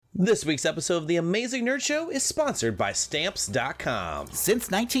This week's episode of The Amazing Nerd Show is sponsored by Stamps.com. Since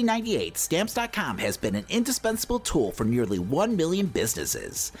 1998, Stamps.com has been an indispensable tool for nearly 1 million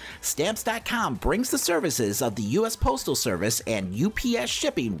businesses. Stamps.com brings the services of the U.S. Postal Service and UPS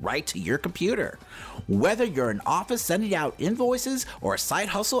shipping right to your computer. Whether you're an office sending out invoices or a side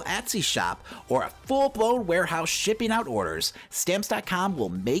hustle Etsy shop or a full-blown warehouse shipping out orders, Stamps.com will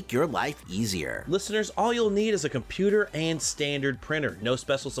make your life easier. Listeners, all you'll need is a computer and standard printer. No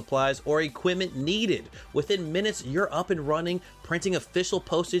special supplies or equipment needed. Within minutes, you're up and running, printing official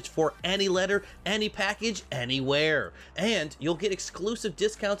postage for any letter, any package, anywhere. And you'll get exclusive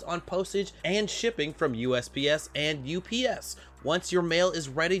discounts on postage and shipping from USPS and UPS. Once your mail is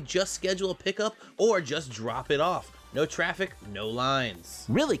ready, just schedule a pickup or just drop it off. No traffic, no lines.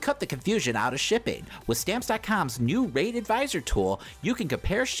 Really cut the confusion out of shipping. With Stamps.com's new Rate Advisor tool, you can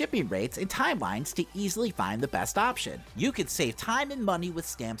compare shipping rates and timelines to easily find the best option. You can save time and money with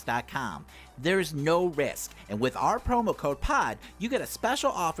Stamps.com. There's no risk, and with our promo code POD, you get a special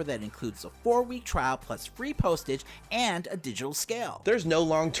offer that includes a 4-week trial plus free postage and a digital scale. There's no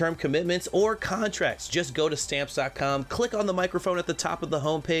long-term commitments or contracts. Just go to Stamps.com, click on the microphone at the top of the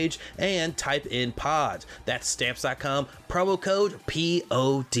homepage, and type in POD. That's Stamps.com, promo code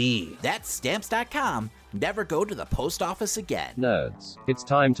POD. That's Stamps.com. Never go to the post office again. Nerds, it's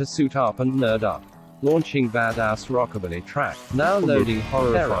time to suit up and nerd up. Launching badass rockabilly track. Now loading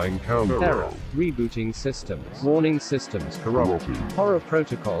horrifying terror. Rebooting systems. Warning systems corrupted. Horror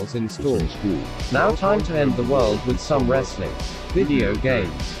protocols installed. Now time to end the world with some wrestling, video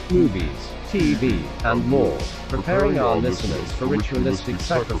games, movies, TV, and more. Preparing our listeners for ritualistic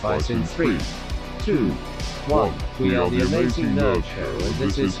sacrifice in 3, 2, 1. We are the Amazing Nerd Show, and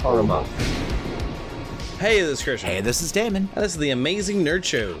this is Horror Month. Hey, this is Christian. Hey, this is Damon. And this is The Amazing Nerd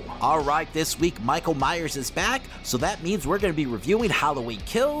Show. All right, this week Michael Myers is back, so that means we're going to be reviewing Halloween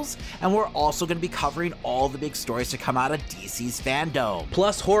Kills, and we're also going to be covering all the big stories to come out of DC's FanDome.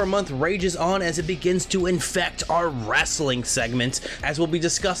 Plus, Horror Month rages on as it begins to infect our wrestling segment, as we'll be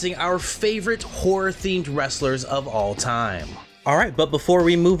discussing our favorite horror-themed wrestlers of all time. All right, but before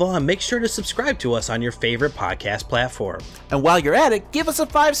we move on, make sure to subscribe to us on your favorite podcast platform. And while you're at it, give us a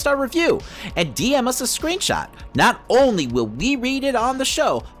 5-star review and DM us a screenshot. Not only will we read it on the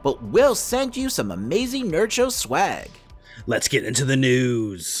show, but we'll send you some amazing Nerd Show swag. Let's get into the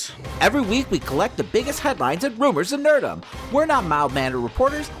news. Every week we collect the biggest headlines and rumors in nerdom. We're not mild-mannered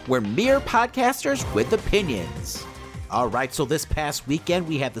reporters, we're mere podcasters with opinions. All right, so this past weekend,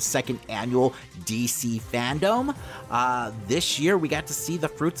 we had the second annual DC FanDome. This year, we got to see the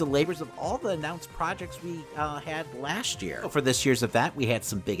fruits and labors of all the announced projects we had last year. For this year's event, we had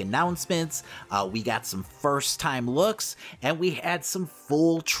some big announcements, we got some first-time looks, and we had some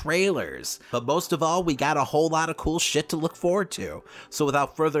full trailers. But most of all, we got a whole lot of cool shit to look forward to. So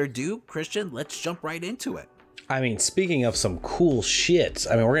without further ado, Christian, let's jump right into it. I mean, speaking of some cool shit,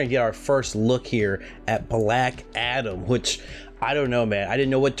 we're going to get our first look here at Black Adam, which, I don't know, man. I didn't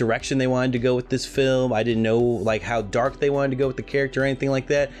know what direction they wanted to go with this film. I didn't know, like, how dark they wanted to go with the character or anything like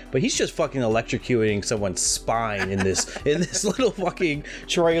that. But he's just fucking electrocuting someone's spine in this little fucking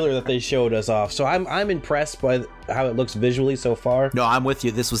trailer that they showed us off. So I'm impressed by how it looks visually so far. No, I'm with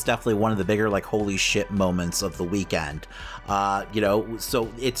you. This was definitely one of the bigger, like, holy shit moments of the weekend.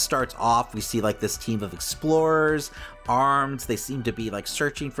 So it starts off, we see like this team of explorers, armed. They seem to be like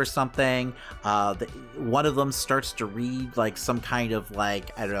searching for something. One of them starts to read like some kind of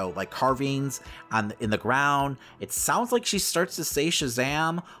like, I don't know, like carvings in the ground. It sounds like she starts to say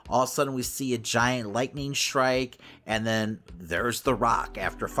Shazam. All of a sudden we see a giant lightning strike, and then there's The Rock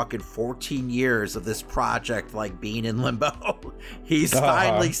after fucking 14 years of this project like being in limbo. He's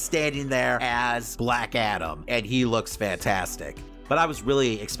finally standing there as Black Adam, and he looks fantastic. But I was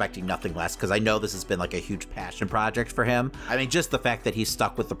really expecting nothing less, because I know this has been like a huge passion project for him. I mean, just the fact that he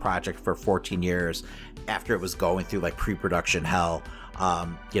stuck with the project for 14 years after it was going through like pre-production hell,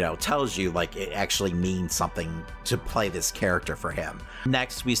 tells you like it actually means something to play this character for him.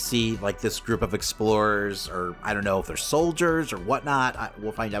 Next, we see like this group of explorers, or I don't know if they're soldiers or whatnot.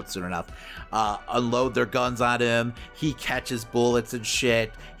 We'll find out soon enough. Unload their guns on him. He catches bullets and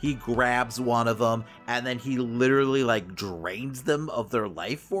shit. He grabs one of them, and then he literally like drains them of their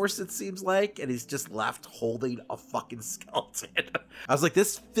life force, it seems like, and he's just left holding a fucking skeleton. I was like,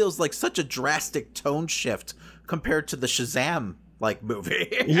 this feels like such a drastic tone shift compared to the Shazam like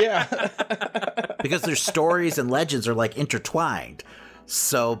movie. Yeah. Because their stories and legends are like intertwined.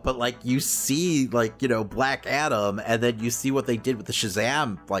 So, but like you see like, Black Adam, and then you see what they did with the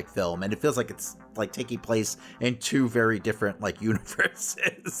Shazam like film, and it feels like it's like taking place in two very different like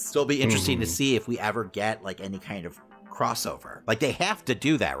universes. So it'll be interesting to see if we ever get like any kind of crossover. Like, they have to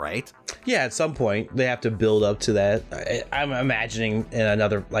do that, right? Yeah, at some point they have to build up to that. I'm imagining in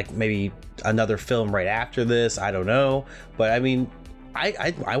another, like maybe another film right after this. I don't know, but I mean,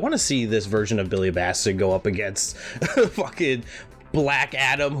 I want to see this version of Billy Batson go up against fucking Black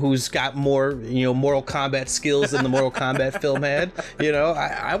Adam, who's got more, Mortal Kombat skills than the Mortal Kombat film had.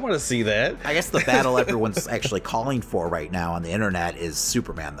 I want to see that. I guess the battle everyone's actually calling for right now on the internet is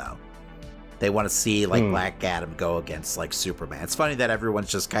Superman, though. They want to see like Black Adam go against like Superman. It's funny that everyone's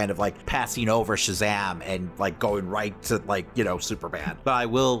just kind of like passing over Shazam and like going right to like, Superman. But I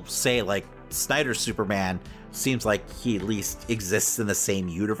will say, like, Snyder's Superman seems like he at least exists in the same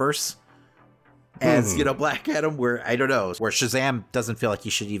universe as, Black Adam, where I don't know, where Shazam doesn't feel like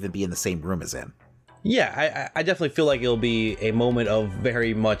he should even be in the same room as him. Yeah, I definitely feel like it'll be a moment of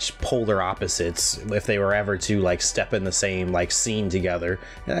very much polar opposites if they were ever to like step in the same like scene together.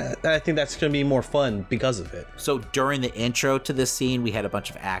 I think that's going to be more fun because of it. So during the intro to this scene, we had a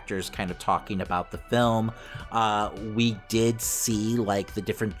bunch of actors kind of talking about the film. We did see like the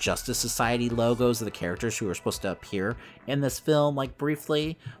different Justice Society logos of the characters who were supposed to appear in this film, like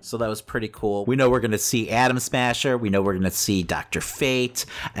briefly. So that was pretty cool. We know we're going to see Atom Smasher. We know we're going to see Dr. Fate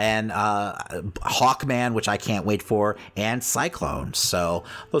and Hawkman, which I can't wait for, and Cyclone. So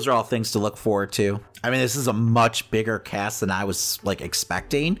those are all things to look forward to. I mean, this is a much bigger cast than I was like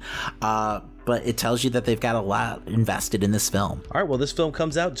expecting. But it tells you that they've got a lot invested in this film. All right, well, this film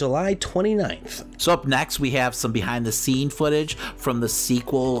comes out July 29th. So up next, we have some behind-the-scene footage from the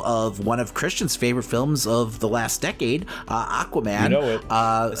sequel of one of Christian's favorite films of the last decade, Aquaman. You know it.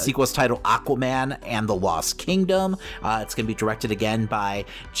 The sequel is titled Aquaman and the Lost Kingdom. It's going to be directed again by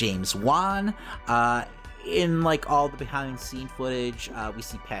James Wan. In like all the behind the scene footage, we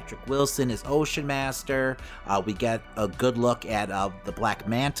see Patrick Wilson as Ocean Master. We get a good look at the Black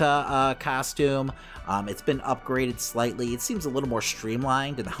Manta costume. It's been upgraded slightly. It seems a little more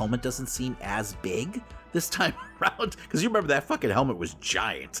streamlined, and the helmet doesn't seem as big this time around. Because you remember that fucking helmet was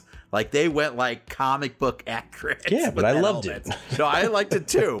giant. Like, they went like comic book accurate. Yeah, but I loved it. No, I liked it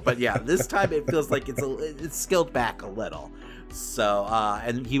too. But yeah, this time it feels like it's scaled back a little. So,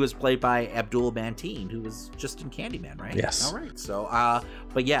 and he was played by Abdul Mateen, who was just in Candyman, right? Yes. All right. So,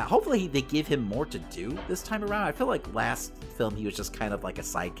 but yeah, hopefully they give him more to do this time around. I feel like last film he was just kind of like a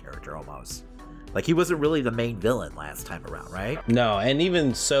side character almost. Like, he wasn't really the main villain last time around, right? No, and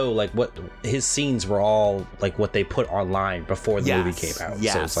even so, like, what his scenes were all like what they put online before the movie came out.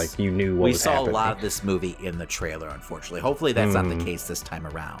 Yes. So it's like you knew what was happening. We saw a lot of this movie in the trailer, unfortunately. Hopefully that's not the case this time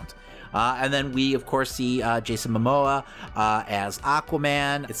around. And then we, of course, see Jason Momoa as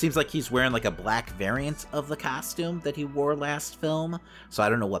Aquaman. It seems like he's wearing like a black variant of the costume that he wore last film. So I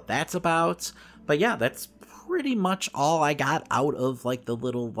don't know what that's about. But yeah, that's pretty much all I got out of like the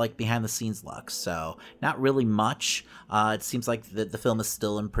little like behind the scenes look. So not really much. It seems like the film is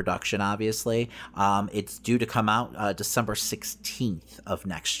still in production, obviously. It's due to come out December 16th of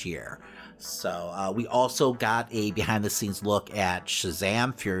next year. So we also got a behind-the-scenes look at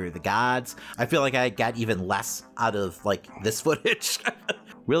Shazam! Fury of the Gods. I feel like I got even less out of like this footage.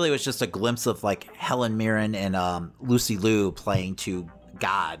 Really, it was just a glimpse of like Helen Mirren and Lucy Liu playing two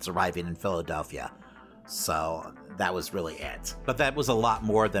gods arriving in Philadelphia. So that was really it. But that was a lot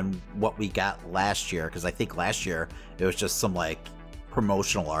more than what we got last year, because I think last year it was just some like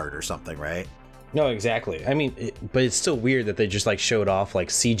promotional art or something, right? No, exactly. I mean, but it's still weird that they just like showed off like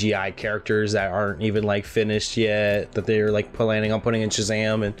CGI characters that aren't even like finished yet, that they're like planning on putting in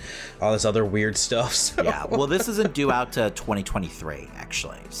Shazam and all this other weird stuff. So. Yeah, well, this isn't due out to 2023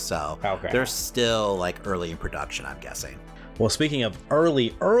 actually, so they're still like early in production, I'm guessing. Well, speaking of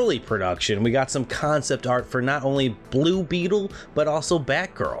early production, we got some concept art for not only Blue Beetle but also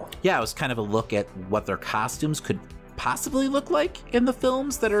Batgirl. Yeah, it was kind of a look at what their costumes could possibly look like in the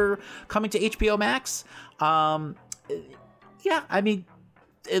films that are coming to HBO Max. Yeah, I mean,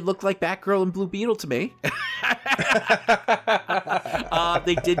 it looked like Batgirl and Blue Beetle to me.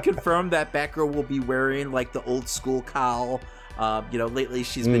 They did confirm that Batgirl will be wearing like the old school cowl. Lately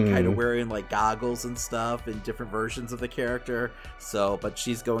she's been kind of wearing like goggles and stuff in different versions of the character. So, but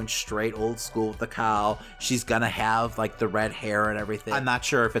she's going straight old school with the cowl. She's gonna have like the red hair and everything. I'm not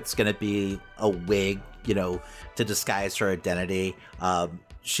sure if it's gonna be a wig, to disguise her identity.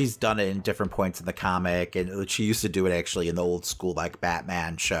 She's done it in different points in the comic, and she used to do it actually in the old school like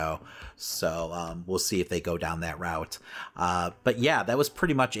Batman show. So we'll see if they go down that route. But yeah, that was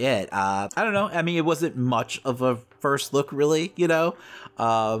pretty much it. I don't know. I mean, it wasn't much of a first look, really.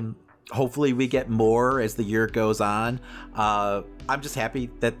 Hopefully we get more as the year goes on. I'm just happy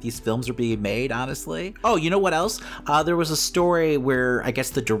that these films are being made, honestly. Oh, you know what else? There was a story where I guess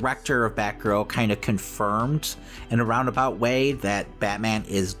the director of Batgirl kind of confirmed in a roundabout way that Batman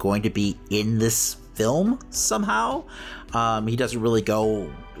is going to be in this film somehow. He doesn't really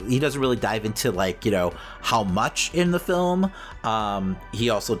dive into, like, you know, how much in the film. He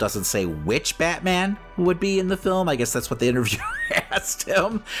also doesn't say which Batman would be in the film. I guess that's what the interviewer asked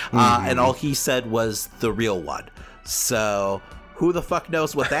him. And all he said was the real one. So who the fuck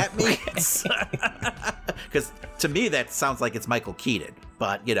knows what that means? Because to me, that sounds like it's Michael Keaton.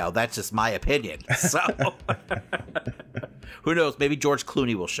 But, you know, that's just my opinion. So who knows? Maybe George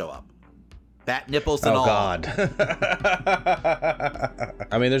Clooney will show up. Bat nipples and all. Oh, God.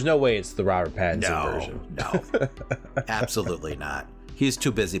 I mean, there's no way it's the Robert Pattinson version. No, absolutely not. He's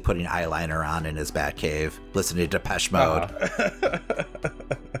too busy putting eyeliner on in his Batcave, listening to Depeche Mode.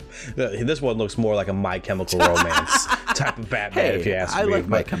 This one looks more like a My Chemical Romance type of Batman, if you ask me. I like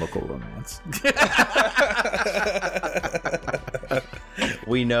My Chemical Romance.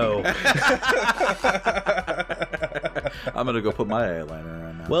 We know. I'm going to go put my eyeliner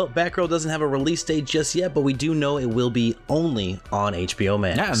on now. Well, Batgirl doesn't have a release date just yet, but we do know it will be only on HBO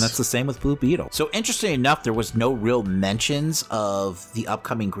Max. Yeah, and that's the same with Blue Beetle. So interesting enough, there was no real mentions of the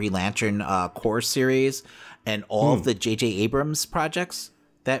upcoming Green Lantern core series and all of the J.J. Abrams projects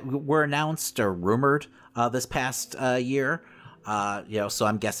that were announced or rumored this past year. So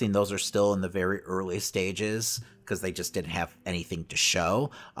I'm guessing those are still in the very early stages because they just didn't have anything to show.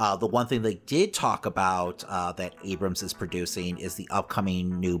 The one thing they did talk about that Abrams is producing is the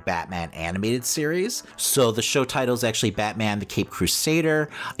upcoming new Batman animated series. So the show title is actually Batman the Caped Crusader.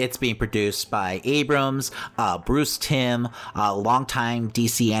 It's being produced by Abrams, Bruce Timm, longtime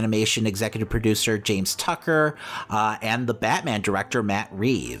DC Animation executive producer James Tucker, and the Batman director Matt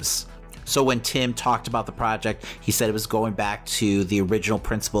Reeves. So when Tim talked about the project, he said it was going back to the original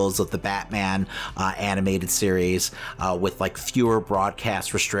principles of the Batman animated series with like fewer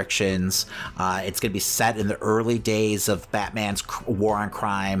broadcast restrictions. It's going to be set in the early days of Batman's war on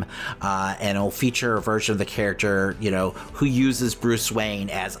crime, and it'll feature a version of the character, you know, who uses Bruce Wayne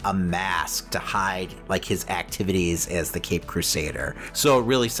as a mask to hide like his activities as the Caped Crusader. So it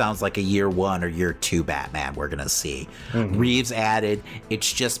really sounds like a year 1 or year 2 Batman we're going to see. Reeves added,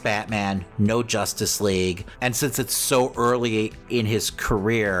 it's just Batman, no Justice League. And since it's so early in his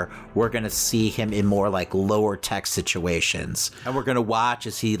career, we're going to see him in more like lower tech situations. And we're going to watch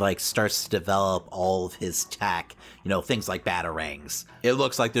as he like starts to develop all of his tech, you know, things like batarangs. It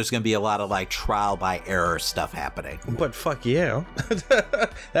looks like there's going to be a lot of like trial by error stuff happening. But fuck yeah.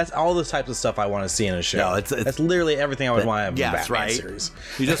 That's all the types of stuff I want to see in a show. No, that's literally everything I would want to have in a Batman right? series.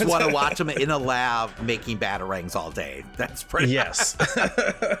 You just want to watch him in a lab making batarangs all day. That's pretty Yes.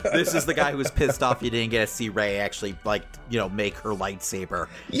 This is the guy who was pissed off he didn't get to see Rey actually, like, you know, make her lightsaber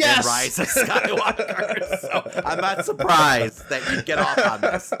in Rise of Skywalker. So I'm not surprised that you get off on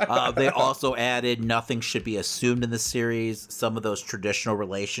this. They also added nothing should be assumed in the series. Some of those traditional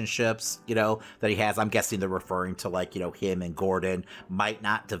relationships, you know, that he has, I'm guessing they're referring to, like, you know, him and Gordon might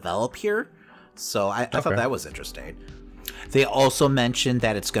not develop here. So I thought that was interesting. They also mentioned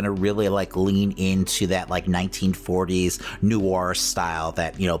that it's going to really like lean into that like 1940s noir style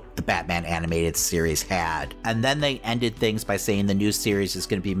that, you know, the Batman animated series had. And then they ended things by saying the new series is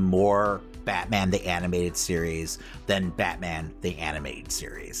going to be more Batman the animated series than Batman the animated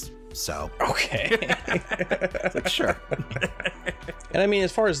series. So okay. Like, sure. And I mean,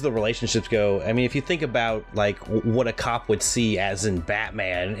 as far as the relationships go, I mean, if you think about like what a cop would see as in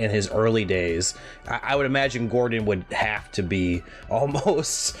Batman in his early days, I would imagine Gordon would have to be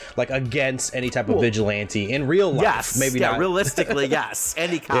almost like against any type of vigilante in real life. Yes, maybe not. Realistically, yes.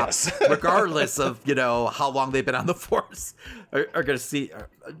 Any cops, regardless of, you know, how long they've been on the force, are going to see,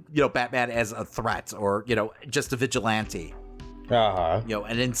 you know, Batman as a threat or, you know, just a vigilante. You know,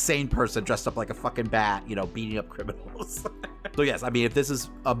 an insane person dressed up like a fucking bat, you know, beating up criminals. So yes, I mean, if this is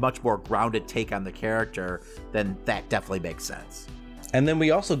a much more grounded take on the character, then that definitely makes sense. And then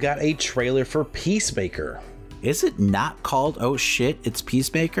we also got a trailer for Peacemaker. Is it not called Oh Shit, It's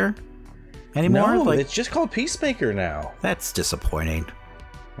Peacemaker anymore? No, it's just called Peacemaker now. That's disappointing.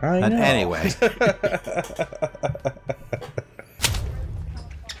 I know. Anyway.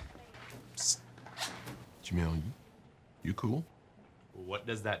 Jamil, you cool? What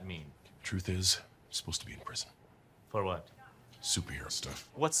does that mean? Truth is, you're supposed to be in prison. For what? Superhero stuff.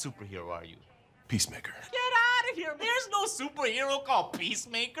 What superhero are you? Peacemaker. Get out of here! There's no superhero called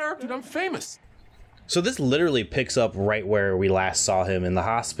Peacemaker! Dude, I'm famous. So this literally picks up right where we last saw him in the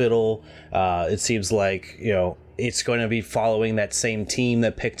hospital. It seems like, you know, it's going to be following that same team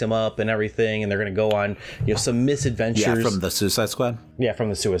that picked him up and everything, and they're going to go on, some misadventures. Yeah, from the Suicide Squad. Yeah, from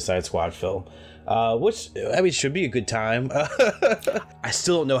the Suicide Squad film. Which, I mean, should be a good time. I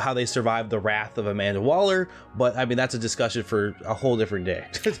still don't know how they survived the wrath of Amanda Waller, but I mean, that's a discussion for a whole different day.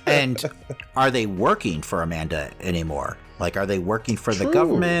 And are they working for Amanda anymore? Like, are they working for the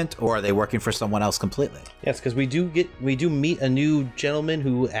government, or are they working for someone else completely? Yes, because we do meet a new gentleman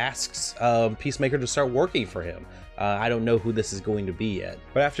who asks Peacemaker to start working for him. I don't know who this is going to be yet.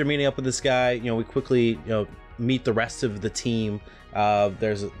 But after meeting up with this guy, we quickly, meet the rest of the team.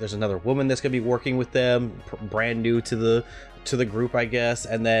 There's another woman that's gonna be working with them, brand new to the group, I guess.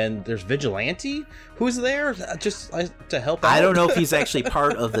 And then there's Vigilante, who's there just to help out. I don't know if he's actually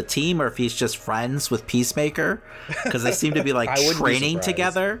part of the team or if he's just friends with Peacemaker, because they seem to be like training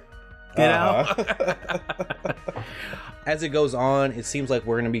together. You know. As it goes on, it seems like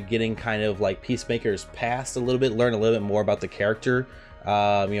we're going to be getting kind of like Peacemaker's past a little bit, learn a little bit more about the character.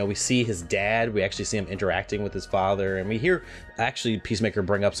 We see his dad, we actually see him interacting with his father, and we hear actually Peacemaker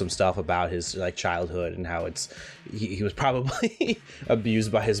bring up some stuff about his like childhood and how he was probably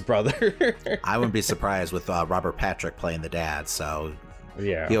abused by his brother. I wouldn't be surprised with Robert Patrick playing the dad, so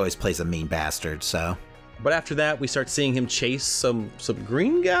yeah, he always plays a mean bastard, so. But after that, we start seeing him chase some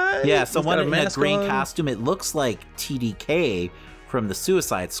green guy. Yeah, someone in a green costume. It looks like TDK from the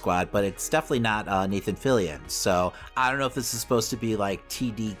Suicide Squad, but it's definitely not Nathan Fillion. So I don't know if this is supposed to be like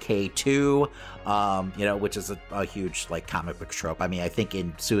TDK2, which is a huge like comic book trope. I mean, I think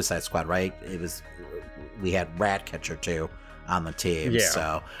in Suicide Squad, right, we had Ratcatcher 2 on the team. Yeah.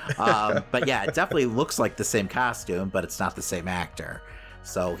 So, but yeah, it definitely looks like the same costume, but it's not the same actor.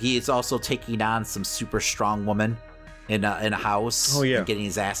 So he is also taking on some super strong woman in a house. Oh, yeah. And getting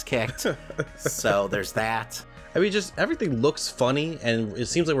his ass kicked. So there's that. I mean, just everything looks funny, and it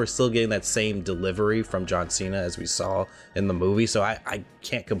seems like we're still getting that same delivery from John Cena as we saw in the movie, so I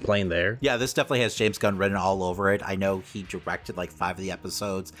can't complain there. Yeah, this definitely has James Gunn written all over it. I know he directed like 5 of the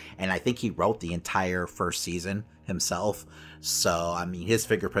episodes, and I think he wrote the entire first season himself. So, I mean, his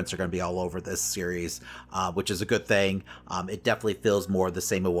fingerprints are going to be all over this series, which is a good thing. It definitely feels more the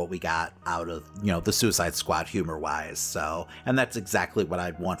same of what we got out of, the Suicide Squad humor-wise. So, and that's exactly what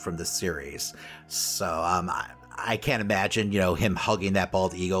I'd want from this series. So, I can't imagine, him hugging that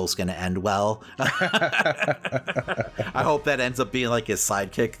bald eagle is going to end well. I hope that ends up being like his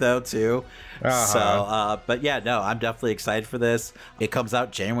sidekick, though, too. Uh-huh. So, but yeah, no, I'm definitely excited for this. It comes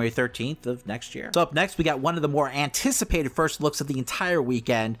out January 13th of next year. So up next, we got one of the more anticipated first looks of the entire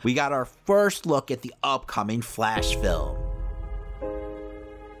weekend. We got our first look at the upcoming Flash film.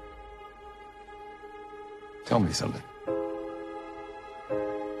 Tell me something.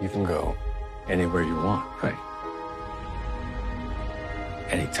 You can go anywhere you want, right?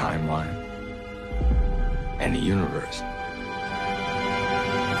 Any timeline, any universe.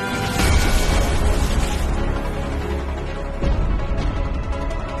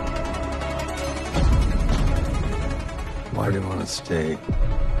 Why do you want to stay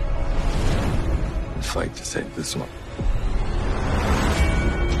and fight to save this one?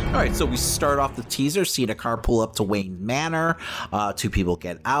 All right, so we start off the teaser, seeing a car pull up to Wayne Manor. 2 people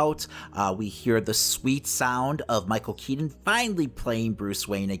get out. We hear the sweet sound of Michael Keaton finally playing Bruce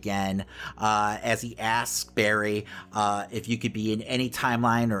Wayne again, as he asks Barry if you could be in any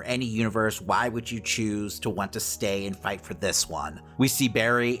timeline or any universe, why would you choose to want to stay and fight for this one? We see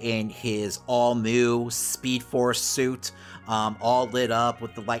Barry in his all-new Speed Force suit, all lit up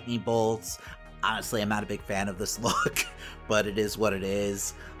with the lightning bolts. Honestly, I'm not a big fan of this look, but it is what it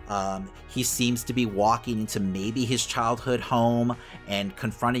is. He seems to be walking into maybe his childhood home and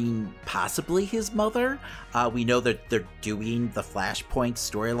confronting possibly his mother. We know that they're doing the Flashpoint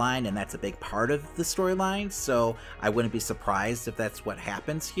storyline, and that's a big part of the storyline, so I wouldn't be surprised if that's what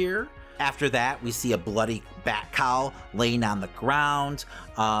happens here. After that, we see a bloody bat cowl laying on the ground.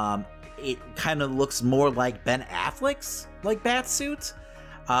 It kind of looks more like Ben Affleck's bat suit.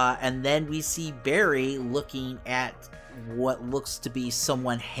 And then we see Barry looking at what looks to be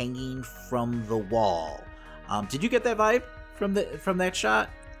someone hanging from the wall. Did you get that vibe from that shot?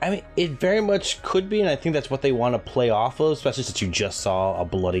 I mean, it very much could be, and I think that's what they want to play off of, especially since you just saw a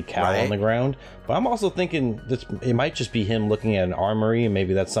bloody cowl on the ground. But I'm also thinking it might just be him looking at an armory, and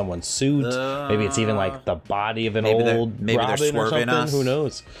maybe that's someone's suit. Maybe it's even like the body of an old Robin or something. Us. Who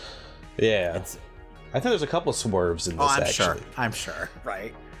knows? Yeah. I think there's a couple swerves in this, actually. I'm sure.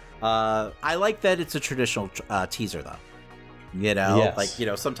 Right. I like that it's a traditional teaser, though. Yes.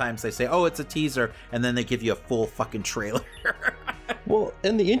 Like, sometimes they say, oh, it's a teaser, and then they give you a full fucking trailer. Well,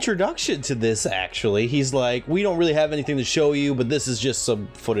 in the introduction to this, actually, he's like, we don't really have anything to show you, but this is just some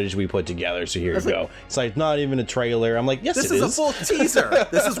footage we put together, so here you go. It's like, not even a trailer. I'm like, yes, this is a full teaser.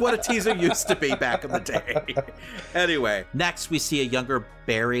 This is what a teaser used to be back in the day. Anyway, next we see a younger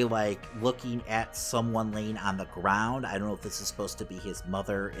Barry, like, looking at someone laying on the ground. I don't know if this is supposed to be his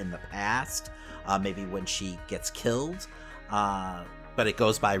mother in the past, maybe when she gets killed. But it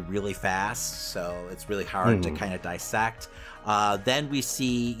goes by really fast, so it's really hard to kind of dissect. Then we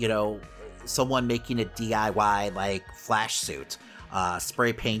see, someone making a DIY, like, Flash suit.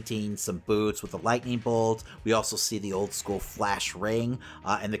 Spray painting some boots with a lightning bolt. We also see the old school Flash ring.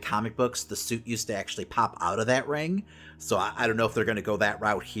 In the comic books, the suit used to actually pop out of that ring. So I don't know if they're going to go that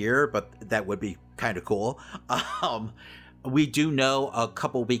route here, but that would be kind of cool. We do know a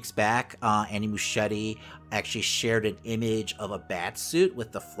couple weeks back, Andy Muschietti actually shared an image of a bat suit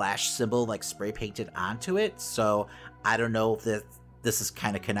with the Flash symbol like spray painted onto it. So I don't know if this is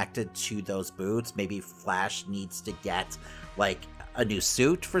kind of connected to those boots. Maybe Flash needs to get like a new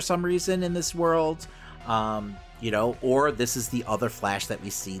suit for some reason in this world, or this is the other Flash that we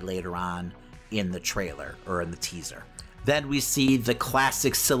see later on in the trailer or in the teaser. Then we see the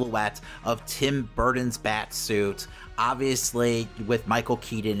classic silhouette of Tim Burton's Batsuit, obviously with Michael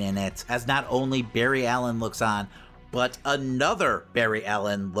Keaton in it, as not only Barry Allen looks on, but another Barry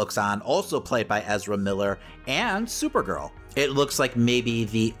Allen looks on, also played by Ezra Miller, and Supergirl. It looks like maybe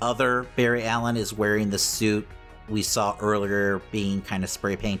the other Barry Allen is wearing the suit we saw earlier being kind of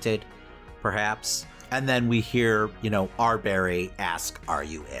spray painted, perhaps. And then we hear, our Barry ask, are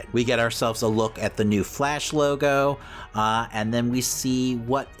you in? We get ourselves a look at the new Flash logo, and then we see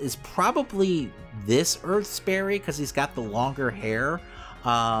what is probably this Earth's Barry, because he's got the longer hair,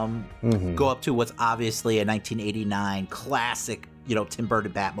 go up to what's obviously a 1989 classic, Tim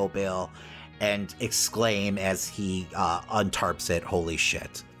Burton Batmobile, and exclaim as he untarps it, holy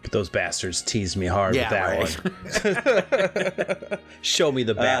shit. Those bastards teased me hard with that one. Show me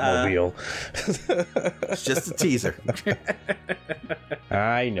the Batmobile. It's just a teaser.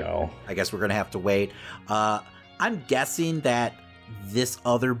 I know. I guess we're going to have to wait. I'm guessing that this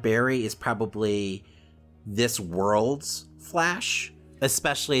other Barry is probably this world's Flash,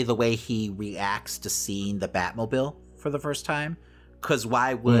 especially the way he reacts to seeing the Batmobile for the first time. Because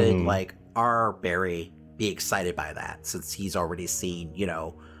why would, our Barry be excited by that, since he's already seen,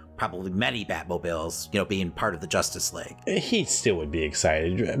 probably many Batmobiles, being part of the Justice League. He still would be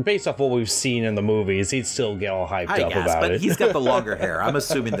excited. Based off what we've seen in the movies, he'd still get all hyped up about it. But he's got the longer hair. I'm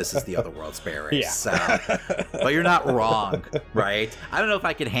assuming this is the other world's Barry. Yeah. So. But you're not wrong, right? I don't know if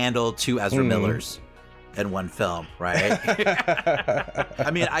I could handle two Ezra Millers in one film, right?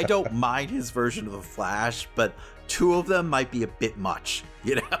 I mean, I don't mind his version of the Flash, but two of them might be a bit much,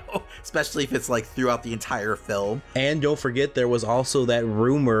 especially if it's like throughout the entire film. And don't forget, there was also that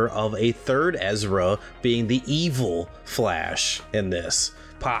rumor of a third Ezra being the evil Flash in this,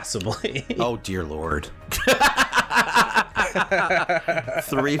 possibly. Oh, dear Lord.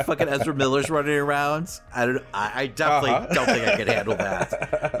 3 fucking Ezra Millers running around. I definitely don't think I could handle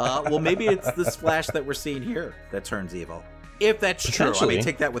that. Well, maybe it's this Flash that we're seeing here that turns evil. If that's true, I mean,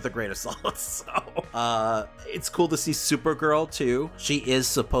 take that with a grain of salt. So, it's cool to see Supergirl too. She is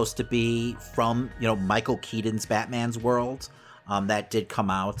supposed to be from, Michael Keaton's Batman's world. That did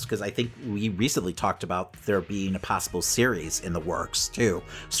come out because I think we recently talked about there being a possible series in the works too,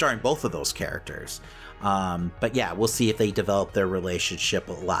 starring both of those characters. But yeah, we'll see if they develop their relationship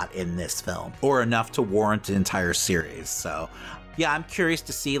a lot in this film or enough to warrant an entire series. So yeah, I'm curious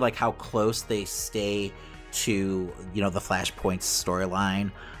to see how close they stay to, the Flashpoint storyline.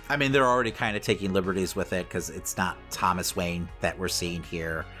 I mean, they're already kind of taking liberties with it because it's not Thomas Wayne that we're seeing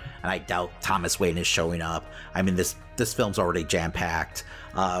here. And I doubt Thomas Wayne is showing up. I mean, this film's already jam-packed.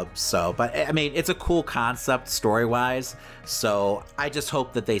 But I mean, it's a cool concept story-wise. So I just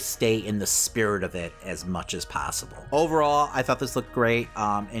hope that they stay in the spirit of it as much as possible. Overall, I thought this looked great,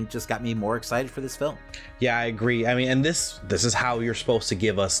 and just got me more excited for this film. Yeah, I agree. I mean, and this is how you're supposed to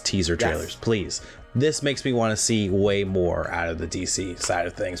give us teaser trailers, please. This makes me want to see way more out of the DC side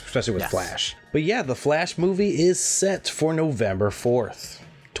of things, especially with Flash. But yeah, the Flash movie is set for November 4th,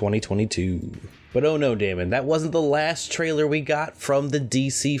 2022. But oh no, Damon, that wasn't the last trailer we got from the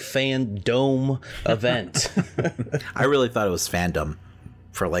DC FanDome event. I really thought it was FanDome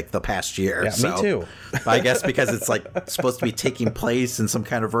for the past year. Yeah, me too. I guess because it's supposed to be taking place in some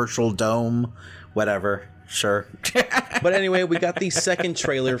kind of virtual dome, whatever. Sure. But anyway, we got the second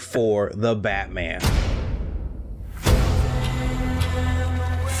trailer for The Batman.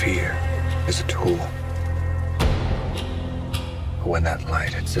 Fear is a tool. When that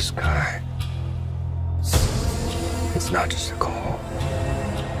light hits the sky, It's not just a call.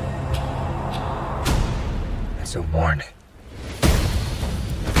 It's a warning.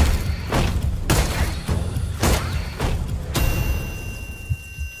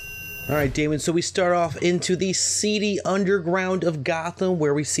 All right, Damon, so we start off into the seedy underground of Gotham,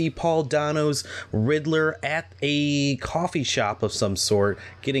 where we see Paul Dano's Riddler at a coffee shop of some sort,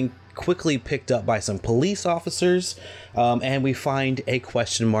 getting quickly picked up by some police officers, and we find a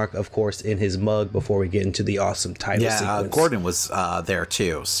question mark, of course, in his mug before we get into the awesome title sequence. Gordon was there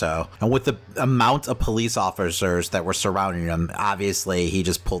too, so, and with the amount of police officers that were surrounding him, obviously he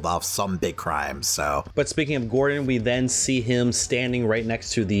just pulled off some big crime. So, but speaking of Gordon, we then see him standing right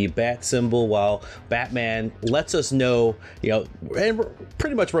next to the bat symbol while Batman lets us know, and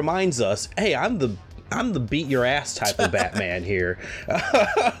pretty much reminds us, hey, I'm the beat your ass type of Batman here.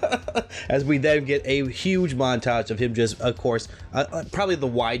 As we then get a huge montage of him just, of course, probably the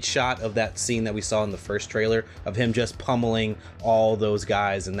wide shot of that scene that we saw in the first trailer of him just pummeling all those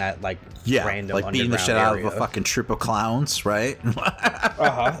guys in that random like beating the shit area. out of a fucking troop of clowns, right?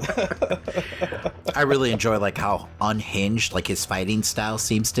 I really enjoy how unhinged his fighting style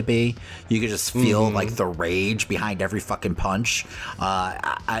seems to be. You could just feel the rage behind every fucking punch,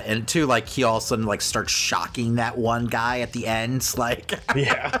 and too he all of a sudden starts shocking that one guy at the end,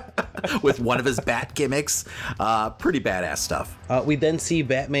 with one of his bat gimmicks. Pretty badass stuff. We then see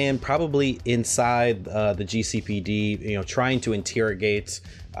Batman probably inside the GCPD, trying to interrogate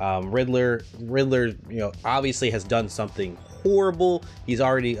Riddler. Riddler, obviously has done something horrible.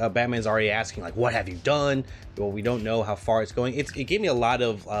 Batman's already asking, what have you done? Well, we don't know how far it's going. It gave me a lot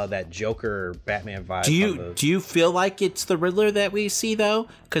of that Joker Batman vibe. Do you feel like it's the Riddler that we see though?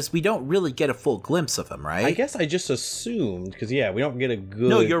 Because we don't really get a full glimpse of him, right? I guess I just assumed because we don't get a good.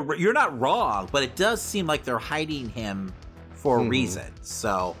 No, you're not wrong, but it does seem like they're hiding him for a reason.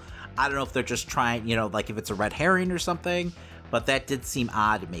 So I don't know if they're just trying, if it's a red herring or something. But that did seem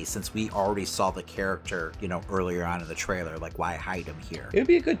odd to me since we already saw the character, earlier on in the trailer. Why hide him here? It would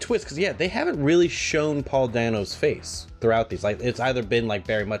be a good twist because, they haven't really shown Paul Dano's face throughout these. It's either been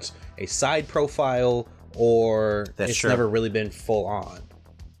very much a side profile or it's never really been full on.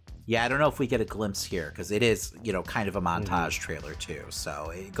 Yeah, I don't know if we get a glimpse here because it is, kind of a montage trailer too.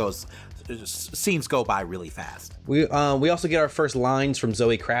 So scenes go by really fast. We also get our first lines from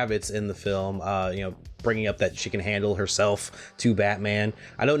Zoe Kravitz in the film, bringing up that she can handle herself to Batman.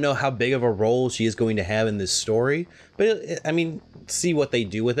 I don't know how big of a role she is going to have in this story, but see what they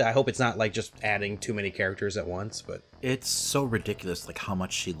do with it. I hope it's not just adding too many characters at once, but it's so ridiculous how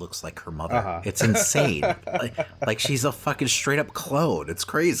much she looks like her mother. It's insane. She's a fucking straight up clone. It's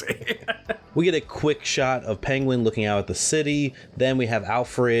crazy. We get a quick shot of Penguin looking out at the city. Then we have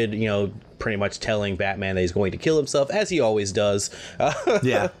Alfred, pretty much telling Batman that he's going to kill himself, as he always does.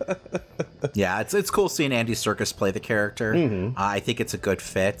 Yeah, it's cool seeing Andy Serkis play the character. I think it's a good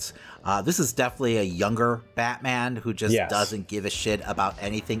fit. This is definitely a younger Batman who just doesn't give a shit about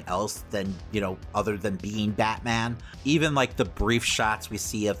anything else than, other than being Batman. Even the brief shots we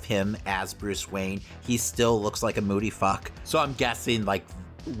see of him as Bruce Wayne, he still looks like a moody fuck. So I'm guessing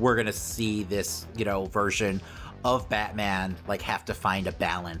we're gonna see this, version of Batman have to find a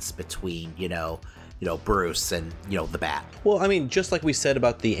balance between, Bruce and, the Bat. Well, just like we said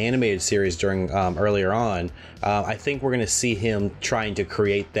about the animated series during earlier on, I think we're going to see him trying to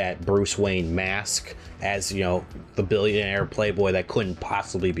create that Bruce Wayne mask as, the billionaire playboy that couldn't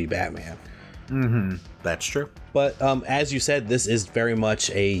possibly be Batman. That's true. But as you said, this is very much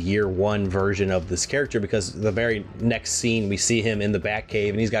a year one version of this character because the very next scene we see him in the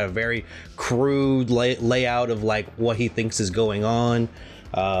Batcave and he's got a very crude layout of what he thinks is going on.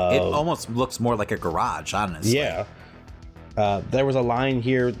 It almost looks more like a garage, honestly. Yeah. There was a line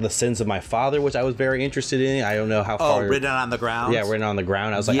here, "The sins of my father," which I was very interested in. I don't know how far. Oh, written on the ground? Yeah, written on the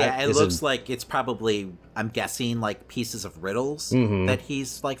ground. I was like, yeah, it looks like it's probably, I'm guessing, pieces of riddles that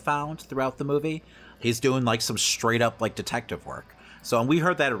he's found throughout the movie. He's doing some straight up detective work. So, and we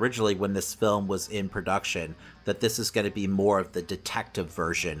heard that originally when this film was in production, that this is going to be more of the detective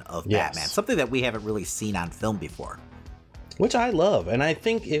version of Batman, something that we haven't really seen on film before. Which I love, and I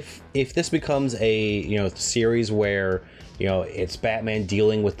think if this becomes a series where it's Batman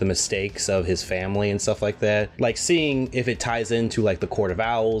dealing with the mistakes of his family and stuff like that, seeing if it ties into the Court of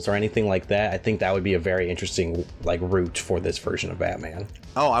Owls or anything like that, I think that would be a very interesting route for this version of Batman.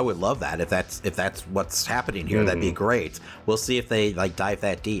 Oh, I would love that if that's what's happening here. That'd be great. We'll see if they dive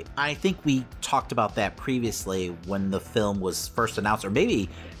that deep. I think we talked about that previously when the film was first announced, or maybe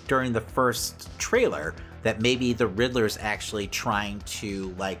during the first trailer. that maybe the Riddler's actually trying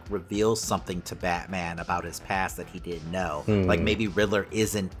to like reveal something to Batman about his past that he didn't know. Like maybe Riddler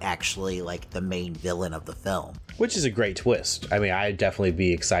isn't actually like the main villain of the film. Which is a great twist. I mean, I'd definitely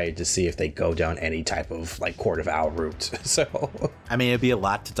be excited to see if they go down any type of like Court of Owl route. So, I mean, it'd be a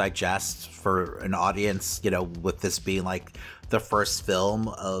lot to digest for an audience, you know, with this being like the first film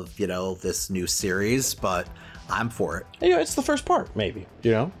of, you know, this new series, but I'm for it. You know, it's the first part, maybe,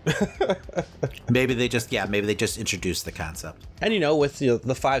 you know? maybe they just introduced the concept. And, you know, with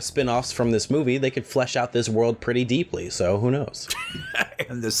the 5 spin-offs from this movie, they could flesh out this world pretty deeply, so who knows?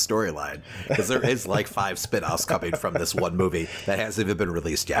 And this storyline, because there is like 5 spin-offs coming from this one movie that hasn't even been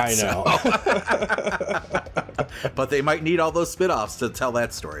released yet. I know. But they might need all those spin-offs to tell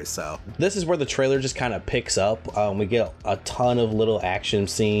that story, so. This is where the trailer just kind of picks up. We get a ton of little action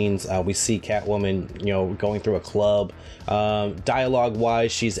scenes. We see Catwoman, you know, going through a club.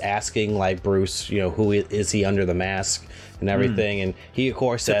 Dialogue-wise, she's asking, like, Bruce, you know, who is he under the mask and everything. And he, of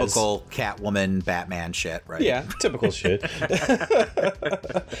course, says... Typical Catwoman, Batman shit, right? Yeah, typical shit.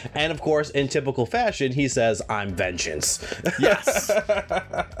 And, of course, in typical fashion, he says, I'm vengeance. Yes.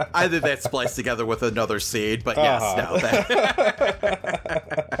 Either that's spliced together with another scene, but yes, no.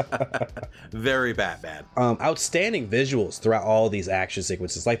 Very Batman. Outstanding visuals throughout all these action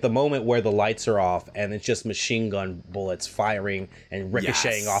sequences. Like the moment where the lights are off and it's just machine gun bullets firing and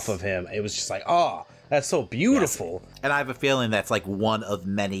ricocheting off of him. It was just like, oh, that's so beautiful. Yes. And I have a feeling that's like one of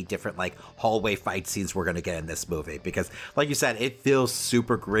many different like hallway fight scenes we're going to get in this movie. Because like you said, it feels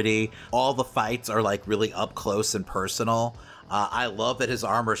super gritty. All the fights are like really up close and personal. I love that his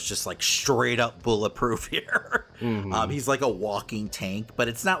armor's just like straight up bulletproof here. He's like a walking tank, but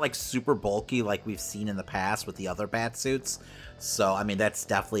it's not like super bulky like we've seen in the past with the other bat suits. So, I mean, that's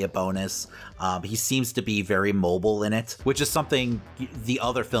definitely a bonus. He seems to be very mobile in it, which is something the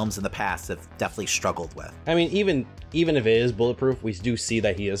other films in the past have definitely struggled with. I mean, even if it is bulletproof, we do see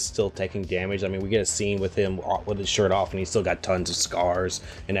that he is still taking damage. I mean, we get a scene with him with his shirt off, and he's still got tons of scars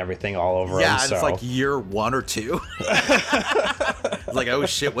and everying all over him. Yeah, it's like year 1 or 2. It's like, oh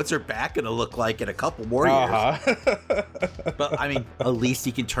shit, what's her back gonna look like in a couple more years? But, I mean, at least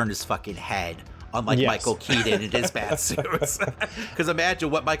he can turn his fucking head. Unlike Michael Keaton in his bat suits. Because imagine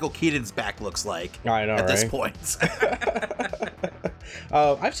what Michael Keaton's back looks like at this point.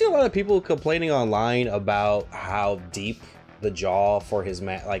 I've seen a lot of people complaining online about how deep the jaw for his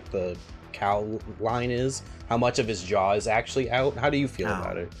like the cow line is. How much of his jaw is actually out. How do you feel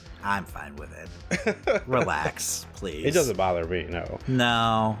about it? I'm fine with it. Relax, please. It doesn't bother me, no.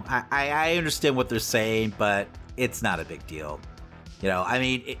 No, I understand what they're saying, but it's not a big deal. You know, I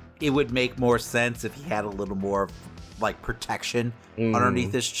mean, it would make more sense if he had a little more, like, protection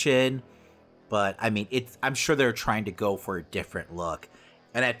underneath his chin. But, I mean, I'm sure they're trying to go for a different look.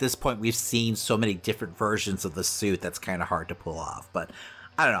 And at this point, we've seen so many different versions of the suit that's kind of hard to pull off. But,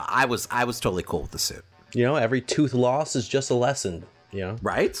 I don't know. I was totally cool with the suit. You know, every tooth loss is just a lesson, you know?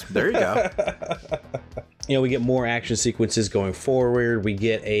 Right? There you go. You know, we get more action sequences going forward. We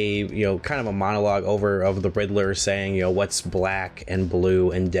get a, you know, kind of a monologue of the Riddler saying, you know, what's black and blue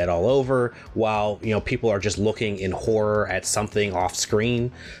and dead all over, while, you know, people are just looking in horror at something off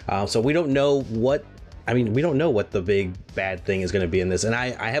screen. So we don't know what the big bad thing is going to be in this. And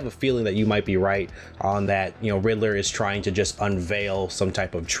I have a feeling that you might be right on that. You know, Riddler is trying to just unveil some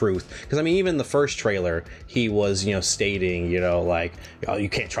type of truth. Because, I mean, even the first trailer, he was, you know, stating, you know, like, oh, you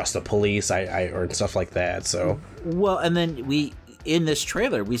can't trust the police or stuff like that. So, well, and then in this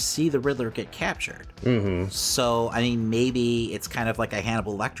trailer, we see the Riddler get captured. So, I mean, maybe it's kind of like a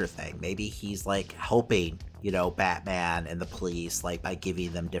Hannibal Lecter thing. Maybe he's like helping, you know, Batman and the police, like by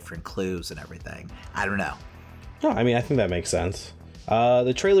giving them different clues and everything. I don't know. No, I mean, I think that makes sense.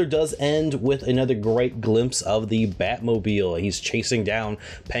 The trailer does end with another great glimpse of the Batmobile. He's chasing down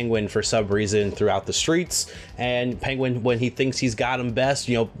Penguin for some reason throughout the streets, and Penguin, when he thinks he's got him best,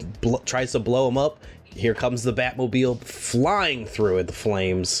 you know, tries to blow him up. Here comes the Batmobile flying through it, the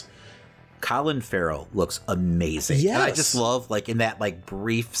flames. Colin Farrell looks amazing. Yes. And I just love, like, in that, like,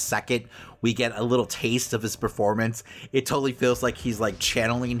 brief second, we get a little taste of his performance. It totally feels like he's, like,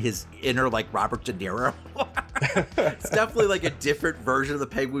 channeling his inner, like, Robert De Niro. It's definitely, like, a different version of the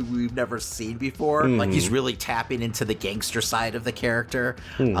Penguin we've never seen before. Like, he's really tapping into the gangster side of the character,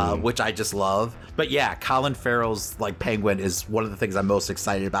 which I just love. But, yeah, Colin Farrell's, like, Penguin is one of the things I'm most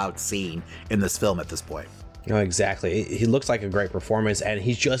excited about seeing in this film at this point. No, exactly. He looks like a great performance, and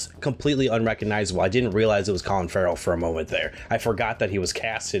he's just completely unrecognizable. I didn't realize it was Colin Farrell for a moment there. I forgot that he was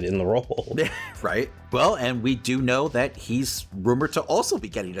casted in the role. Right. Well, and we do know that he's rumored to also be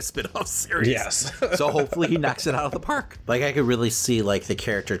getting a spin-off series. Yes. So hopefully he knocks it out of the park. Like, I could really see, like, the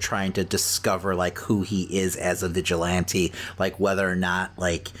character trying to discover, like, who he is as a vigilante, like, whether or not,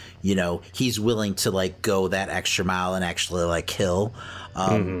 like, you know, he's willing to, like, go that extra mile and actually, like, kill.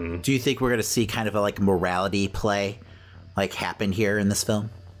 Do you think we're going to see kind of a, like, morality play, like, happen here in this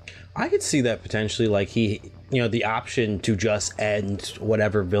film? I could see that potentially, like, he, you know, the option to just end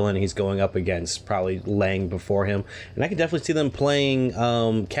whatever villain he's going up against probably laying before him. And I could definitely see them playing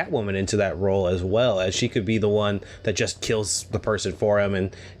Catwoman into that role as well, as she could be the one that just kills the person for him.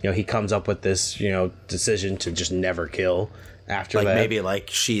 And, you know, he comes up with this, you know, decision to just never kill after like that. Maybe like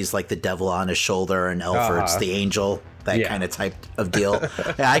she's like the devil on his shoulder and Alfred's the angel. That kind of type of deal.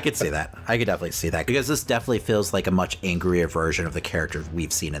 Yeah, I could see that. I could definitely see that, because this definitely feels like a much angrier version of the character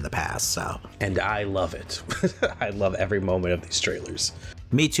we've seen in the past. So, and I love it. I love every moment of these trailers.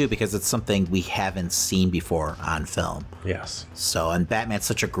 Me too, because it's something we haven't seen before on film. Yes. So, and Batman's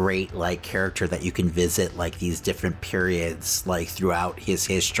such a great, like, character that you can visit, like, these different periods, like, throughout his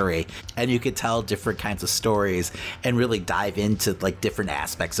history. And you could tell different kinds of stories and really dive into, like, different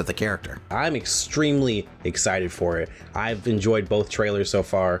aspects of the character. I'm extremely excited for it. I've enjoyed both trailers so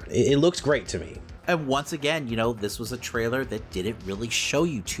far. It looks great to me. And once again, you know, this was a trailer that didn't really show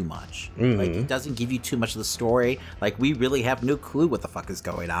you too much. Like, it doesn't give you too much of the story. Like, we really have no clue what the fuck is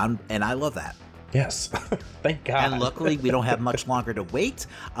going on, and I love that. Yes. Thank God. And luckily, we don't have much longer to wait.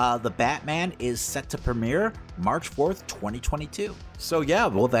 The Batman is set to premiere March 4th, 2022. So yeah,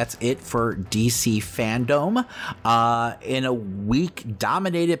 well, that's it for DC FanDome. In a week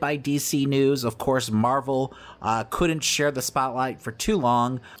dominated by DC news, of course, Marvel couldn't share the spotlight for too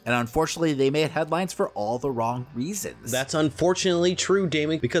long, and unfortunately, they made headlines for all the wrong reasons. That's unfortunately true,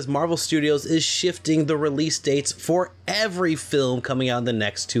 Damon, because Marvel Studios is shifting the release dates for every film coming out in the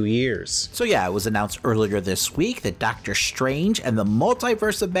next 2 years. So yeah, it was announced earlier this week that Doctor Strange and the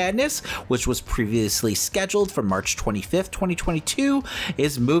Multiverse of Madness, which was previously scheduled for March 25th, 2022,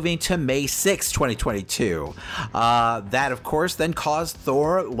 is moving to May 6th, 2022. That, of course, then caused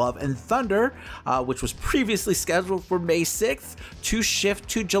Thor, Love and Thunder, which was previously scheduled for May 6th, to shift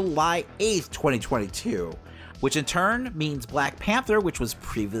to July 8th, 2022. Which in turn means Black Panther, which was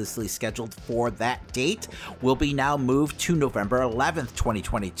previously scheduled for that date, will be now moved to November 11th,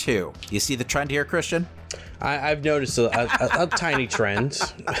 2022. You see the trend here, Christian? I've noticed a tiny trend.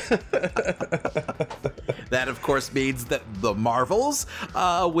 That, of course, means that The Marvels,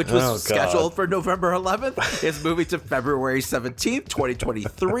 which was scheduled for November 11th, is moving to February 17th,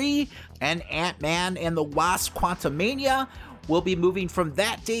 2023. And Ant-Man and the Wasp Quantumania will be moving from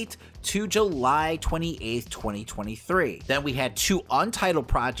that date to July 28th, 2023. Then we had two untitled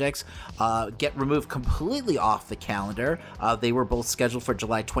projects get removed completely off the calendar. They were both scheduled for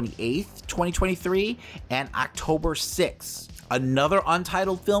July 28th, 2023 and October 6th. Another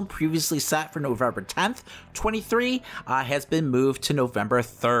untitled film previously set for November 10th, 23 has been moved to November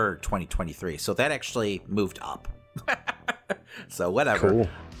 3rd, 2023. So that actually moved up. So whatever. Cool.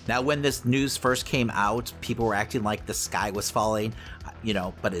 Now, when this news first came out, people were acting like the sky was falling, you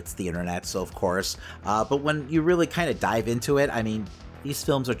know, but it's the internet, so of course. But when you really kind of dive into it, I mean, these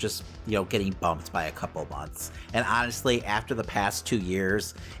films are just, you know, getting bumped by a couple months. And honestly, after the past 2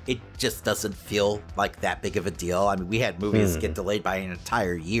 years, it just doesn't feel like that big of a deal. I mean, we had movies get delayed by an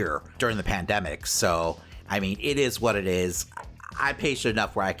entire year during the pandemic. So, I mean, it is what it is. I'm patient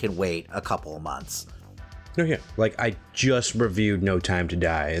enough where I can wait a couple of months. No, yeah. Like, I just reviewed No Time to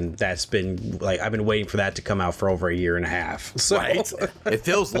Die, and that's been, like, I've been waiting for that to come out for over a year and a half. So. Right? It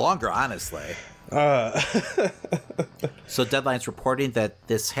feels longer, honestly. So Deadline's reporting that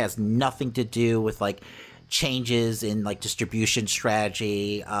this has nothing to do with, like, changes in, like, distribution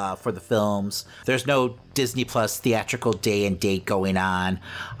strategy for the films. There's no Disney Plus theatrical day and date going on.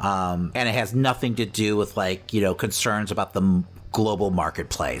 And it has nothing to do with, like, you know, concerns about the global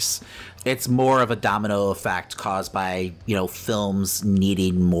marketplace. It's more of a domino effect caused by, you know, films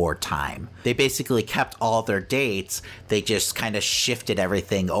needing more time. They basically kept all their dates. They just kind of shifted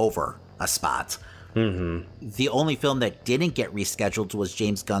everything over a spot. The only film that didn't get rescheduled was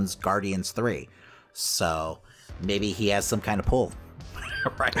James Gunn's Guardians 3. So maybe he has some kind of pull.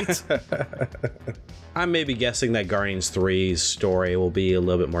 Right? I'm maybe guessing that Guardians 3's story will be a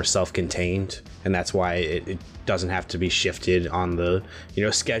little bit more self-contained, and that's why it doesn't have to be shifted on the, you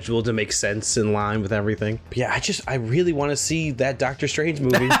know, schedule to make sense in line with everything. But yeah, I really want to see that Doctor Strange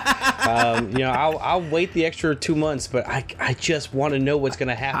movie. I'll wait the extra 2 months, but I just want to know what's going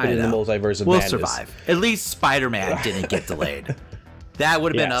to happen in the multiverse of madness. We'll survive. At least Spider-Man didn't get delayed. That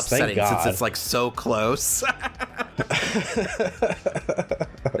would have been upsetting since it's like so close.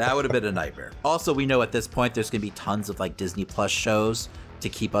 That would have been a nightmare. Also, we know at this point there's going to be tons of like Disney Plus shows to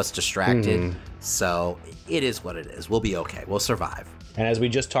keep us distracted. So it is what it is. We'll be okay. We'll survive. And as we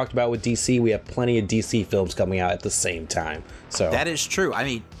just talked about with DC, we have plenty of DC films coming out at the same time. So that is true. I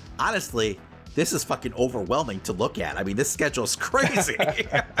mean, honestly, this is fucking overwhelming to look at. I mean, this schedule is crazy.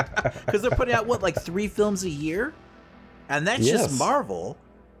 Because they're putting out, like 3 films a year? And that's just Marvel.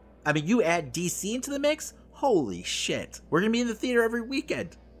 I mean, you add DC into the mix? Holy shit. We're going to be in the theater every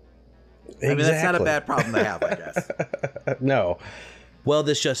weekend. Exactly. I mean, that's not a bad problem to have, I guess. No. Well,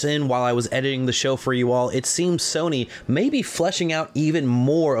 this just in, while I was editing the show for you all, it seems Sony may be fleshing out even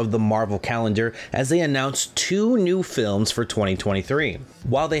more of the Marvel calendar as they announce 2 new films for 2023.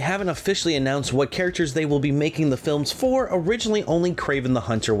 While they haven't officially announced what characters they will be making the films for, originally only Kraven the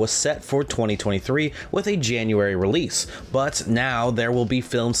Hunter was set for 2023 with a January release, but now there will be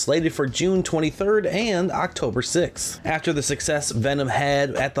films slated for June 23rd and October 6th. After the success Venom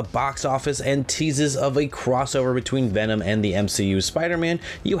had at the box office and teases of a crossover between Venom and the MCU Spider-Man,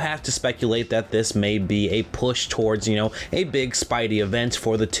 you have to speculate that this may be a push towards, a big Spidey event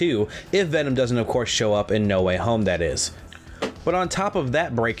for the two, if Venom doesn't of course show up in No Way Home, that is. But on top of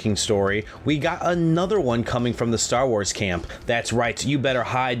that breaking story, we got another one coming from the Star Wars camp. That's right, you better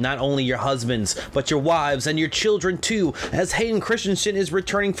hide not only your husbands, but your wives and your children too, as Hayden Christensen is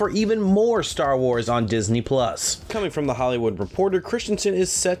returning for even more Star Wars on Disney+. Coming from The Hollywood Reporter, Christensen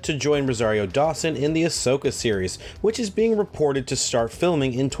is set to join Rosario Dawson in the Ahsoka series, which is being reported to start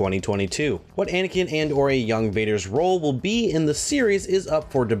filming in 2022. What Anakin and or a young Vader's role will be in the series is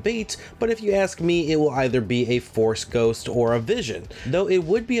up for debate, but if you ask me, it will either be a Force ghost or a Vision, though it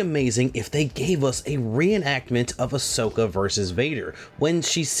would be amazing if they gave us a reenactment of Ahsoka versus Vader when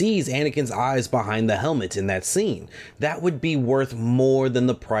she sees Anakin's eyes behind the helmet in that scene. That would be worth more than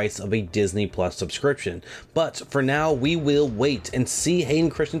the price of a Disney Plus subscription. But for now, we will wait and see Hayden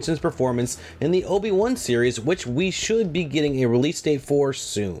Christensen's performance in the Obi-Wan series, which we should be getting a release date for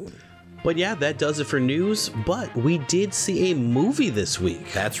soon. But yeah, that does it for news, but we did see a movie this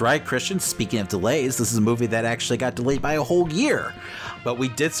week. That's right, Christian. Speaking of delays, this is a movie that actually got delayed by a whole year. But we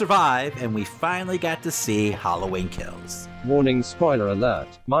did survive, and we finally got to see Halloween Kills. Warning, spoiler alert.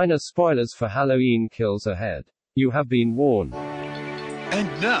 Minor spoilers for Halloween Kills ahead. You have been warned. And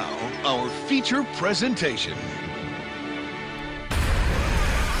now, our feature presentation.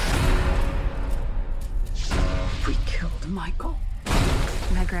 We killed Michael.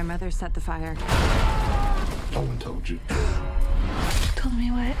 My grandmother set the fire. No one told you. Told me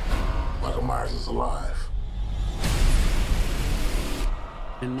what? Michael Myers is alive.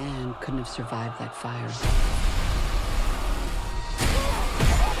 A man couldn't have survived that fire.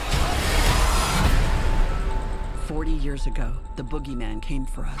 "40 years ago, the boogeyman came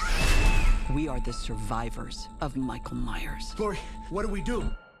for us. We are the survivors of Michael Myers. Laurie, what do we do?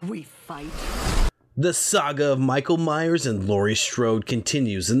 We fight." The saga of Michael Myers and Laurie Strode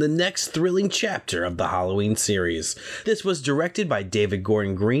continues in the next thrilling chapter of the Halloween series. This was directed by David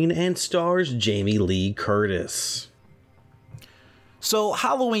Gordon Green and stars Jamie Lee Curtis. So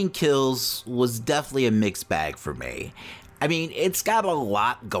Halloween Kills was definitely a mixed bag for me. I mean, it's got a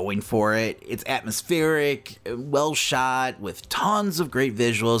lot going for it. It's atmospheric, well shot, with tons of great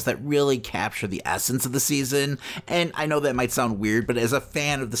visuals that really capture the essence of the season. And I know that might sound weird, but as a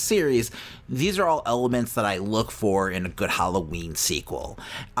fan of the series, these are all elements that I look for in a good Halloween sequel.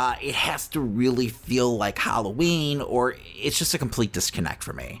 It has to really feel like Halloween, or it's just a complete disconnect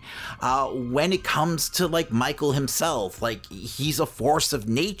for me. When it comes to, like, Michael himself, like, he's a force of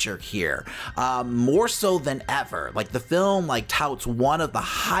nature here, more so than ever. Like, the film touts one of the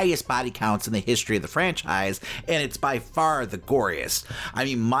highest body counts in the history of the franchise, and it's by far the goriest. I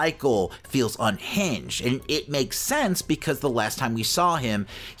mean, Michael feels unhinged, and it makes sense because the last time we saw him,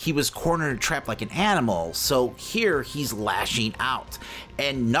 he was cornered and trapped like an animal, so here he's lashing out.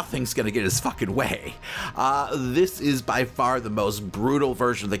 And nothing's gonna get his fucking way. This is by far the most brutal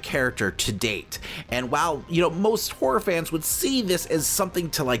version of the character to date. And while, most horror fans would see this as something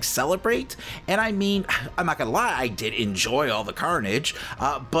to, like, celebrate, and I mean, I'm not gonna lie, I did enjoy all the carnage,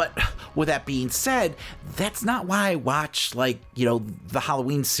 but with that being said, that's not why I watch, the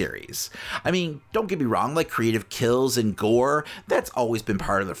Halloween series. I mean, don't get me wrong, like, creative kills and gore, that's always been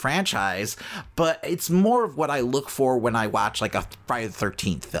part of the franchise, but it's more of what I look for when I watch, like, a Friday the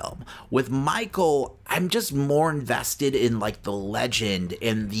 13th film. With Michael, I'm just more invested in like the legend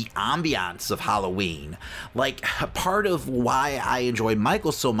and the ambiance of Halloween. Like, part of why I enjoy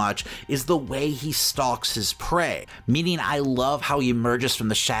Michael so much is the way he stalks his prey, meaning I love how he emerges from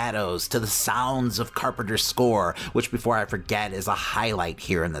the shadows to the sounds of Carpenter's score, which, before I forget, is a highlight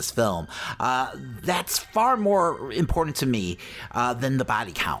here in this film. That's far more important to me than the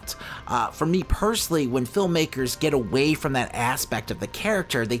body count. For me personally, when filmmakers get away from that aspect of the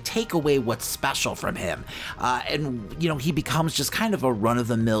character, they take away what's special from him. And, you know, he becomes just kind of a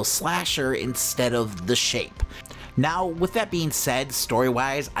run-of-the-mill slasher instead of the Shape. Now, with that being said,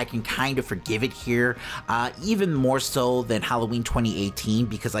 story-wise, I can kind of forgive it here, even more so than Halloween 2018,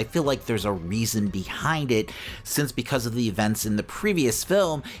 because I feel like there's a reason behind it, since because of the events in the previous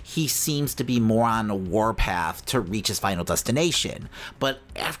film, he seems to be more on a warpath to reach his final destination. But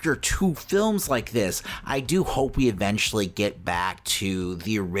after 2 films like this, I do hope we eventually get back to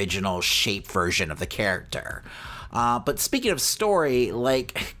the original Shape version of the character. But speaking of story,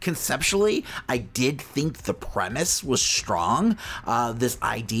 like, conceptually, I did think the premise was strong. This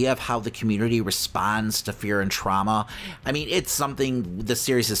idea of how the community responds to fear and trauma. I mean, it's something the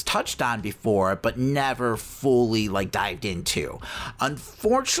series has touched on before, but never fully, like, dived into.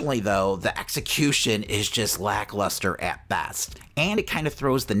 Unfortunately, though, the execution is just lackluster at best. And it kind of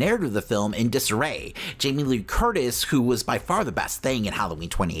throws the narrative of the film in disarray. Jamie Lee Curtis, who was by far the best thing in Halloween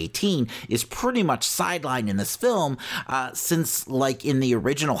 2018, is pretty much sidelined in this film, since, like in the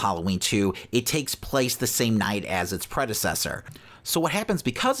original Halloween 2, it takes place the same night as its predecessor. So what happens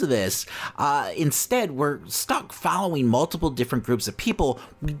because of this, instead, we're stuck following multiple different groups of people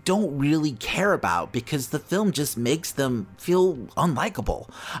we don't really care about because the film just makes them feel unlikable.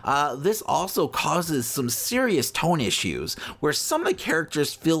 This also causes some serious tone issues where some of the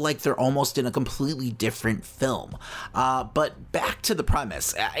characters feel like they're almost in a completely different film. But back to the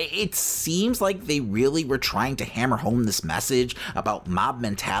premise, it seems like they really were trying to hammer home this message about mob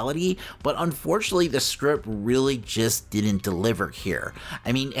mentality, but unfortunately the script really just didn't deliver here.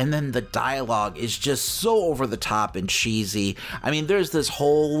 I mean, and then the dialogue is just so over the top and cheesy. I mean, there's this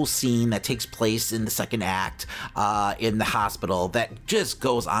whole scene that takes place in the second act in the hospital that just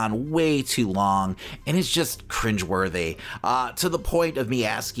goes on way too long and it's just cringeworthy, to the point of me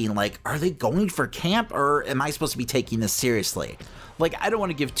asking, like, are they going for camp or am I supposed to be taking this seriously? Like, I don't want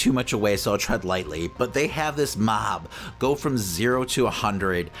to give too much away, so I'll tread lightly, but they have this mob go from 0 to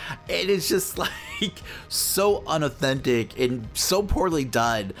 100, and it's just, like, so unauthentic and so poorly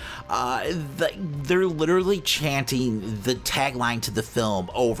done. They're literally chanting the tagline to the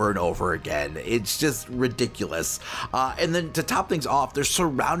film over and over again. It's just ridiculous. And then to top things off, they're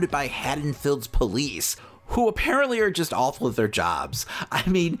surrounded by Haddonfield's police, who apparently are just awful at their jobs. I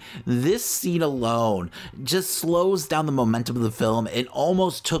mean, this scene alone just slows down the momentum of the film and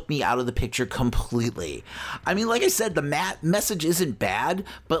almost took me out of the picture completely. I mean, like I said, the message isn't bad,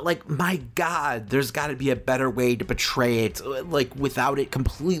 but, like, my God, there's got to be a better way to portray it, like, without it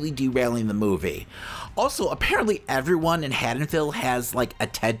completely derailing the movie. Also, apparently everyone in Haddonfield has, like, a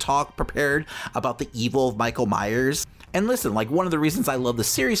TED Talk prepared about the evil of Michael Myers. And listen, like, one of the reasons I love the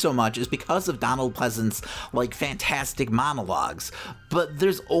series so much is because of Donald Pleasance, like, fantastic monologues. But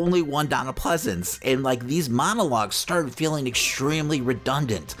there's only one Donald Pleasance, and, like, these monologues started feeling extremely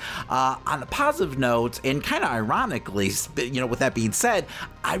redundant. On a positive note, and kind of ironically, you know, with that being said,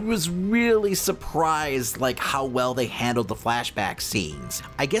 I was really surprised, like, how well they handled the flashback scenes.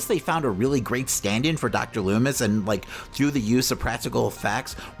 I guess they found a really great stand-in for Dr. Loomis, and, like, through the use of practical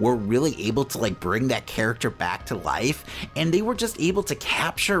effects, were really able to, like, bring that character back to life. And they were just able to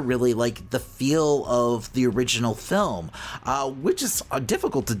capture really, like, the feel of the original film, which is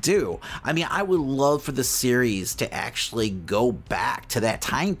difficult to do. I mean, I would love for the series to actually go back to that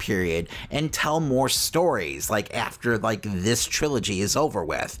time period and tell more stories, like, after, like, this trilogy is over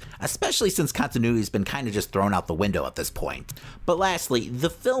with, especially since continuity's been kind of just thrown out the window at this point. But lastly, the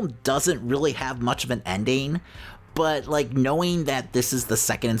film doesn't really have much of an ending. But, like, knowing that this is the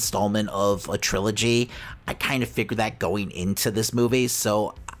second installment of a trilogy, I kind of figured that going into this movie,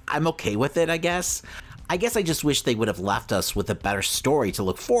 so I'm okay with it, I guess. I just wish they would have left us with a better story to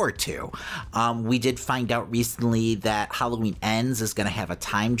look forward to. We did find out recently that Halloween Ends is going to have a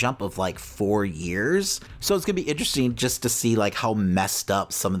time jump of like 4 years. So it's going to be interesting just to see like how messed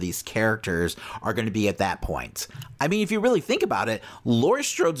up some of these characters are going to be at that point. I mean, if you really think about it, Laurie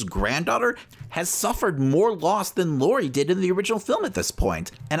Strode's granddaughter has suffered more loss than Laurie did in the original film at this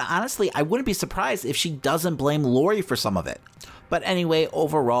point. And honestly, I wouldn't be surprised if she doesn't blame Laurie for some of it. But anyway,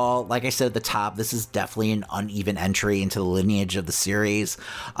 overall, like I said at the top, this is definitely an uneven entry into the lineage of the series.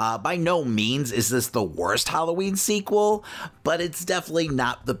 By no means is this the worst Halloween sequel, but it's definitely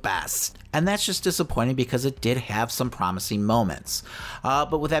not the best. And that's just disappointing because it did have some promising moments.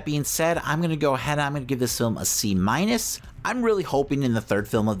 But with that being said, I'm going to go ahead and I'm going to give this film a C-. I'm really hoping in the third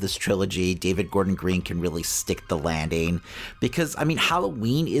film of this trilogy, David Gordon Green can really stick the landing. Because, I mean,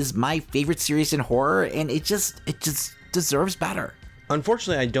 Halloween is my favorite series in horror, and it just deserves better.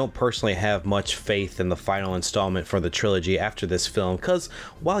 Unfortunately, I don't personally have much faith in the final installment for the trilogy after this film, because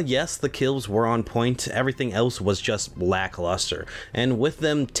while yes, the kills were on point, everything else was just lackluster. And with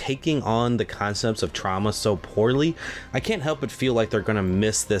them taking on the concepts of trauma so poorly, I can't help but feel like they're gonna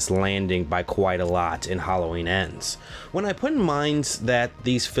miss this landing by quite a lot in Halloween Ends. When I put in mind that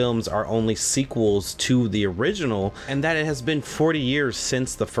these films are only sequels to the original, and that it has been 40 years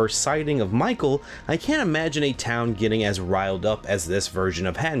since the first sighting of Michael, I can't imagine a town getting as riled up as this version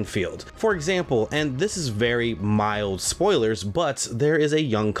of Haddonfield. For example, and this is very mild spoilers, but there is a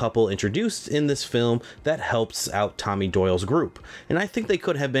young couple introduced in this film that helps out Tommy Doyle's group, and I think they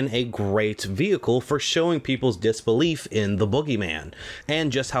could have been a great vehicle for showing people's disbelief in the boogeyman,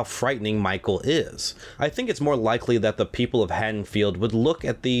 and just how frightening Michael is. I think it's more likely that the people of Haddonfield would look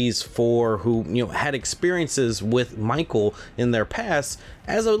at these four who, had experiences with Michael in their past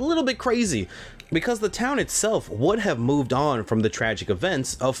as a little bit crazy, because the town itself would have moved on from the tragic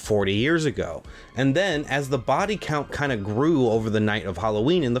events of 40 years ago. And then, as the body count kind of grew over the night of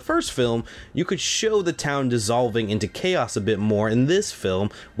Halloween in the first film, you could show the town dissolving into chaos a bit more in this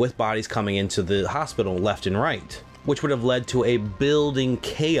film, with bodies coming into the hospital left and right, which would have led to a building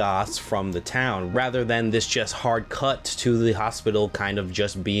chaos from the town, rather than this just hard cut to the hospital kind of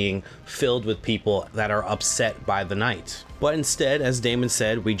just being filled with people that are upset by the night. But instead, as Damon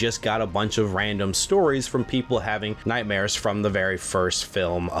said, we just got a bunch of random stories from people having nightmares from the very first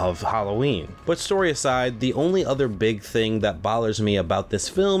film of Halloween. But story aside, the only other big thing that bothers me about this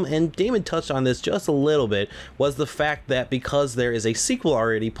film, and Damon touched on this just a little bit, was the fact that because there is a sequel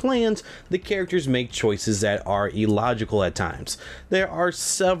already planned, the characters make choices that are illogical at times. There are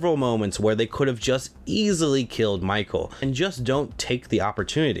several moments where they could have just easily killed Michael, and just don't take the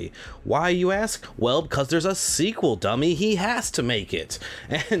opportunity. Why, you ask? Well, because there's a sequel, dummy. He has to make it.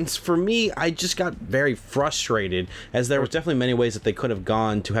 And for me, I just got very frustrated, as there was definitely many ways that they could have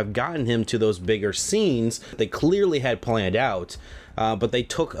gone to have gotten him to those bigger scenes they clearly had planned out, but they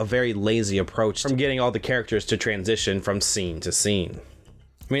took a very lazy approach from getting all the characters to transition from scene to scene.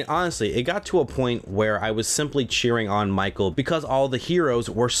 I mean, honestly, it got to a point where I was simply cheering on Michael because all the heroes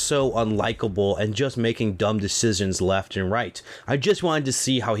were so unlikable and just making dumb decisions left and right. I just wanted to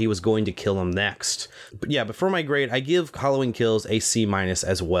see how he was going to kill him next. But for my grade, I give Halloween Kills a C-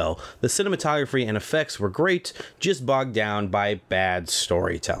 as well. The cinematography and effects were great, just bogged down by bad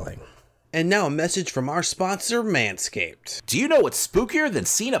storytelling. And now a message from our sponsor, Manscaped. Do you know what's spookier than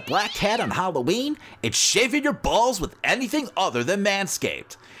seeing a black cat on Halloween? It's shaving your balls with anything other than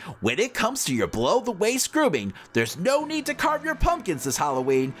Manscaped. When it comes to your below-the-waist grooming, there's no need to carve your pumpkins this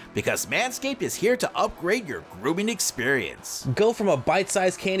Halloween, because Manscaped is here to upgrade your grooming experience. Go from a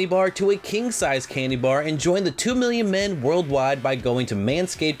bite-sized candy bar to a king-size candy bar and join the 2 million men worldwide by going to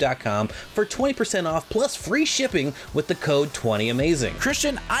manscaped.com for 20% off plus free shipping with the code 20amazing.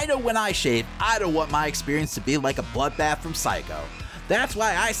 Christian, I know when I shave, I don't want my experience to be like a bloodbath from Psycho. That's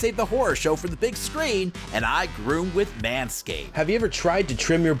why I saved the horror show for the big screen, and I groom with Manscaped. Have you ever tried to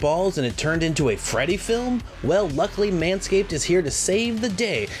trim your balls and it turned into a Freddy film? Well, luckily Manscaped is here to save the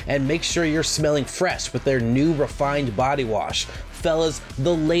day and make sure you're smelling fresh with their new refined body wash. Fellas,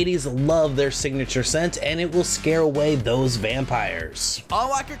 the ladies love their signature scent, and it will scare away those vampires.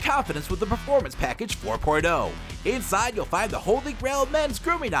 Unlock your confidence with the Performance Package 4.0. Inside, you'll find the holy grail of men's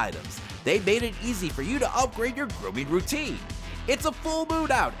grooming items. They made it easy for you to upgrade your grooming routine. It's a full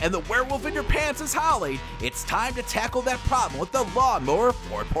moon out, and the werewolf in your pants is howling. It's time to tackle that problem with the Lawnmower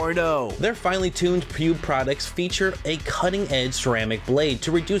 4.0. Their finely tuned pube products feature a cutting-edge ceramic blade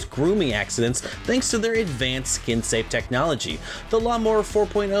to reduce grooming accidents thanks to their advanced skin-safe technology. The Lawnmower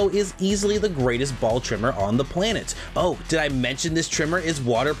 4.0 is easily the greatest ball trimmer on the planet. Oh, did I mention this trimmer is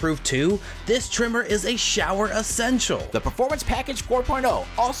waterproof too? This trimmer is a shower essential. The Performance Package 4.0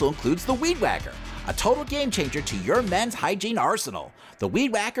 also includes the Weed Whacker, a total game changer to your men's hygiene arsenal. The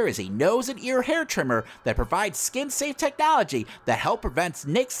Weed Whacker is a nose and ear hair trimmer that provides skin-safe technology that helps prevent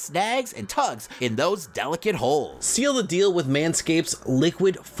nicks, snags, and tugs in those delicate holes. Seal the deal with Manscaped's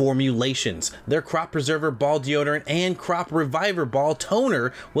liquid formulations. Their Crop Preserver Ball Deodorant and Crop Reviver Ball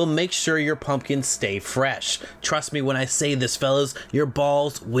Toner will make sure your pumpkins stay fresh. Trust me when I say this, fellas, your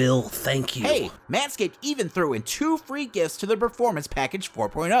balls will thank you. Hey, Manscaped even threw in 2 free gifts to the Performance Package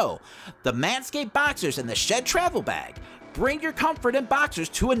 4.0, the Manscaped Boxers and the Shed Travel Bag. Bring your comfort in boxers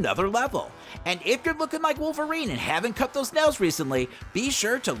to another level. And if you're looking like Wolverine and haven't cut those nails recently, be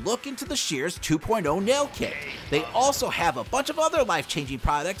sure to look into the Shears 2.0 Nail Kit. They also have a bunch of other life-changing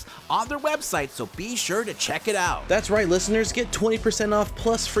products on their website, so be sure to check it out. That's right, listeners. Get 20% off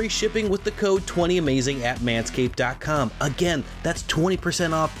plus free shipping with the code 20amazing at manscaped.com. Again, that's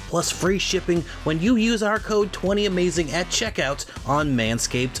 20% off plus free shipping when you use our code 20amazing at checkout on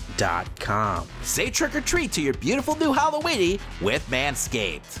manscaped.com. Say trick or treat to your beautiful new Halloween with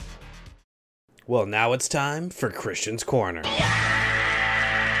Manscaped. Well, now it's time for Christian's Corner.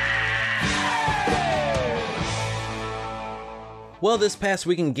 Well, this past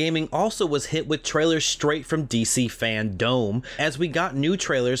week in gaming also was hit with trailers straight from DC FanDome, as we got new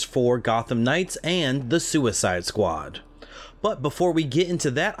trailers for Gotham Knights and The Suicide Squad. But before we get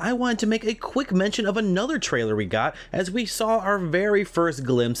into that, I wanted to make a quick mention of another trailer we got, as we saw our very first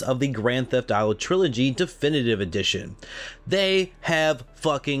glimpse of the Grand Theft Auto Trilogy Definitive Edition. They have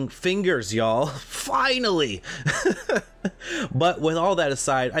fucking fingers, y'all. Finally! But with all that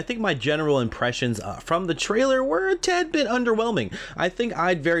aside, I think my general impressions from the trailer were a tad bit underwhelming. I think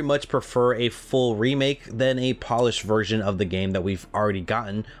I'd very much prefer a full remake than a polished version of the game that we've already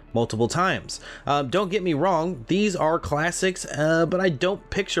gotten multiple times. Don't get me wrong, these are classics, but I don't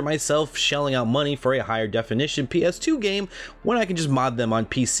picture myself shelling out money for a higher definition PS2 game when I can just mod them on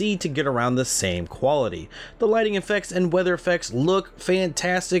PC to get around the same quality. The lighting effects and weather effects look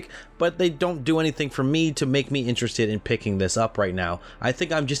fantastic, but they don't do anything for me to make me interested in picking this up right now. I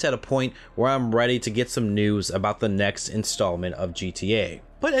think I'm just at a point where I'm ready to get some news about the next installment of GTA.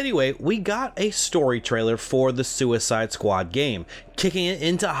 But anyway, we got a story trailer for the Suicide Squad game. Kicking it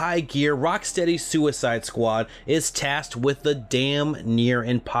into high gear, Rocksteady's Suicide Squad is tasked with the damn near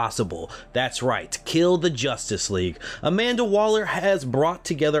impossible. That's right, kill the Justice League. Amanda Waller has brought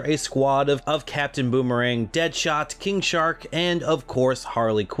together a squad of Captain Boomerang, Deadshot, King Shark, and of course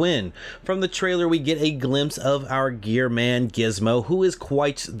Harley Quinn. From the trailer we get a glimpse of our gear man Gizmo, who is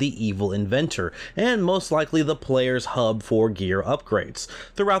quite the evil inventor, and most likely the player's hub for gear upgrades.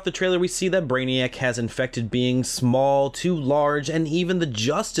 Throughout the trailer we see that Brainiac has infected beings small to large and even the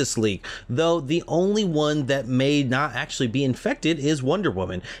Justice League, though the only one that may not actually be infected is Wonder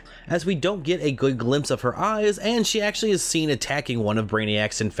Woman, as we don't get a good glimpse of her eyes, and she actually is seen attacking one of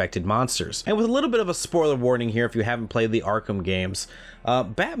Brainiac's infected monsters. And with a little bit of a spoiler warning here if you haven't played the Arkham games,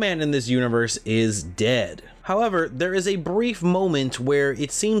 Batman in this universe is dead. However, there is a brief moment where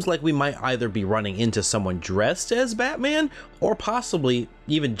it seems like we might either be running into someone dressed as Batman, or possibly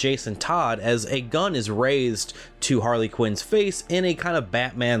even Jason Todd, as a gun is raised to Harley Quinn's face in a kind of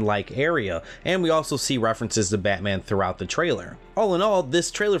Batman-like area, and we also see references to Batman throughout the trailer. All in all,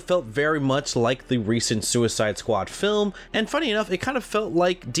 this trailer felt very much like the recent Suicide Squad film, and funny enough, it kind of felt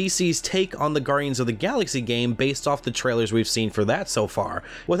like DC's take on the Guardians of the Galaxy game based off the trailers we've seen for that so far,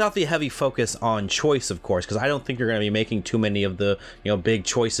 without the heavy focus on choice, of course, because I don't think you're going to be making too many of the, big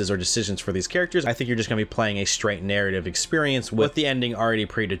choices or decisions for these characters. I think you're just going to be playing a straight narrative experience with the ending already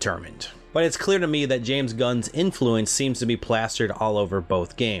predetermined. But it's clear to me that James Gunn's influence seems to be plastered all over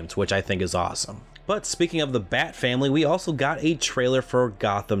both games, which I think is awesome. But speaking of the Bat family, we also got a trailer for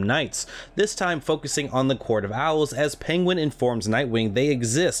Gotham Knights, this time focusing on the Court of Owls, as Penguin informs Nightwing they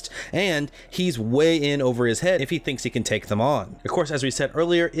exist, and he's way in over his head if he thinks he can take them on. Of course, as we said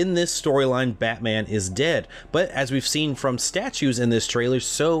earlier, in this storyline, Batman is dead, but as we've seen from statues in this trailer,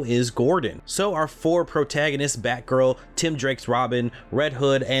 so is Gordon. So our 4 protagonists, Batgirl, Tim Drake's Robin, Red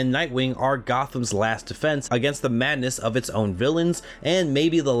Hood, and Nightwing, are Gotham's last defense against the madness of its own villains, and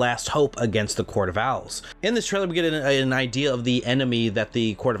maybe the last hope against the Court of Owls. In this trailer we get an idea of the enemy that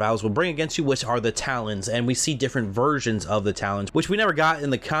the Court of Owls will bring against you, which are the Talons, and we see different versions of the Talons, which we never got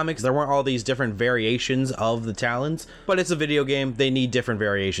in the comics. There weren't all these different variations of the Talons, but it's a video game, they need different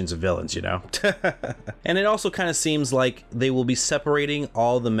variations of villains, And it also kind of seems like they will be separating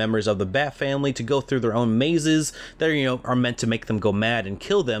all the members of the Bat family to go through their own mazes that are meant to make them go mad and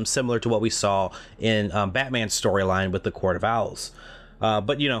kill them, similar to what we saw in Batman's storyline with the Court of Owls.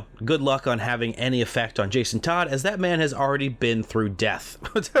 But, good luck on having any effect on Jason Todd, as that man has already been through death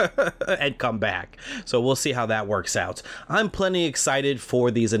and come back. So we'll see how that works out. I'm plenty excited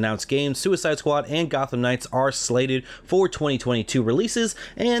for these announced games. Suicide Squad and Gotham Knights are slated for 2022 releases,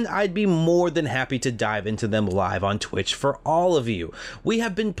 and I'd be more than happy to dive into them live on Twitch for all of you. We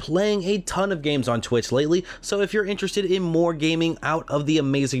have been playing a ton of games on Twitch lately, so if you're interested in more gaming out of the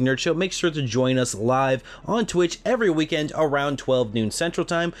Amazing Nerd Show, make sure to join us live on Twitch every weekend around 12 noon Central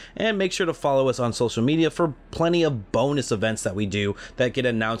Time, and make sure to follow us on social media for plenty of bonus events that we do that get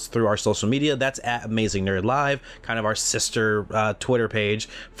announced through our social media. That's at Amazing Nerd Live, kind of our sister Twitter page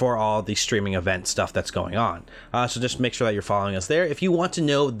for all the streaming event stuff that's going on. So just make sure that you're following us there if you want to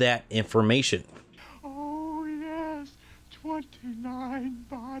know that information. Oh, yes, 29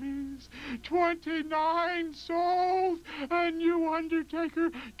 bodies, 29 souls, and you,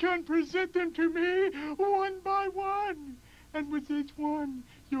 Undertaker, can present them to me one by one. And with each one,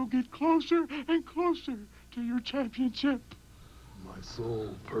 you'll get closer and closer to your championship. My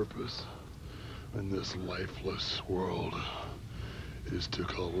sole purpose in this lifeless world is to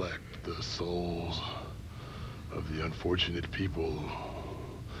collect the souls of the unfortunate people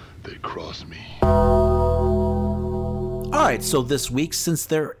that cross me. All right, so this week, since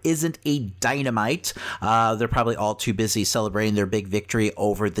there isn't a Dynamite, they're probably all too busy celebrating their big victory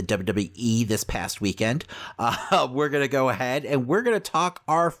over the WWE this past weekend. We're going to go ahead and we're going to talk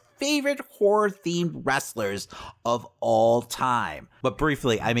our favorite horror-themed wrestlers of all time. But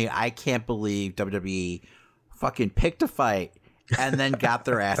briefly, I can't believe WWE fucking picked a fight and then got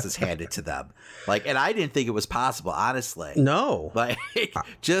their asses handed to them. And I didn't think it was possible, honestly. No.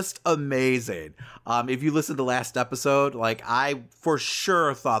 Just amazing. If you listened to last episode, I for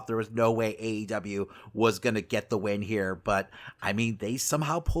sure thought there was no way AEW was going to get the win here. But, they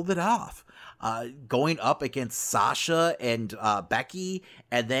somehow pulled it off. Going up against Sasha and Becky,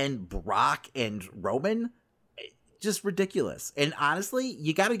 and then Brock and Roman. Just ridiculous. And honestly,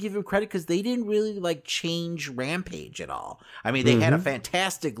 you got to give him credit because they didn't really change Rampage at all. They had a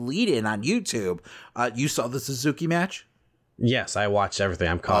fantastic lead in on YouTube. You saw the Suzuki match? Yes, I watched everything.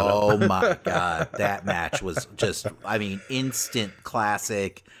 I'm caught up. Oh my God. That match was just, instant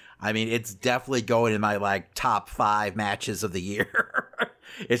classic. It's definitely going in my top 5 matches of the year.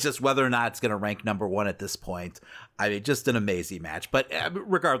 It's just whether or not it's going to rank number 1 at this point. Just an amazing match. But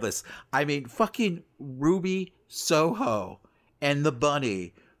regardless, fucking Ruby Soho and the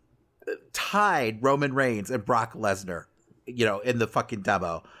Bunny tied Roman Reigns and Brock Lesnar, in the fucking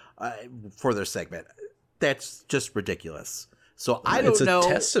demo for their segment. That's just ridiculous. So I don't know. It's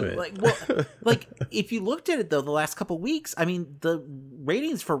a testament. If you looked at it though, the last couple of weeks, the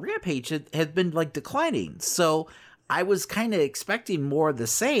ratings for Rampage had been declining. So I was kind of expecting more of the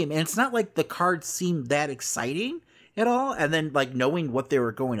same, and it's not like the cards seemed that exciting at all. And then knowing what they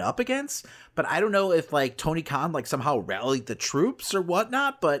were going up against, but I don't know if Tony Khan somehow rallied the troops or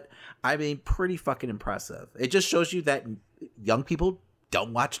whatnot. But pretty fucking impressive. It just shows you that young people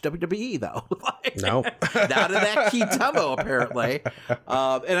don't watch WWE though. No, not in that key demo apparently.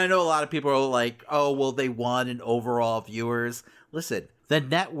 And I know a lot of people are like, "Oh, well, they won in overall viewers." Listen, the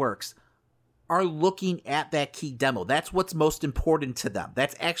networks are looking at that key demo. That's what's most important to them.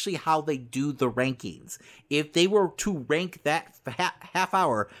 That's actually how they do the rankings. If they were to rank that half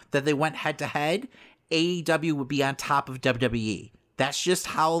hour that they went head to head, AEW would be on top of WWE. That's just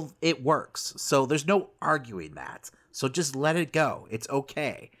how it works. So there's no arguing that. So just let it go. It's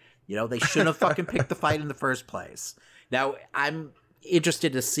okay. They shouldn't have fucking picked the fight in the first place. Now, I'm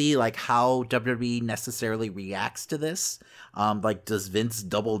interested to see how WWE necessarily reacts to this. Does Vince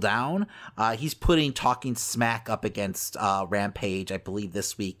double down? He's putting Talking Smack up against Rampage, I believe,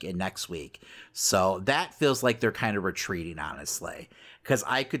 this week and next week. So that feels like they're kind of retreating, honestly. Because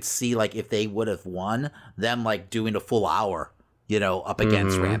I could see if they would have won, them doing a full hour, up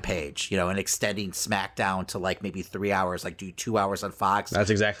against Rampage, and extending SmackDown to maybe 3 hours, do 2 hours on Fox. That's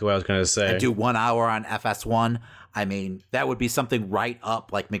exactly what I was going to say. And do 1 hour on FS1. That would be something right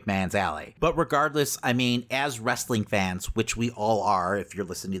up McMahon's alley. But regardless, as wrestling fans, which we all are, if you're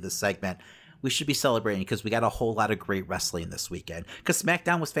listening to this segment, we should be celebrating because we got a whole lot of great wrestling this weekend. Because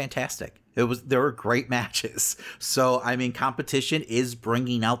SmackDown was fantastic. There were great matches. So, competition is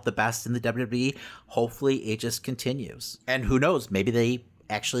bringing out the best in the WWE. Hopefully, it just continues. And who knows, maybe they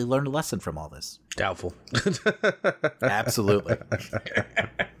actually learned a lesson from all this. Doubtful. Absolutely.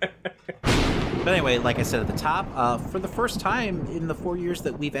 But anyway, like I said at the top, for the first time in the 4 years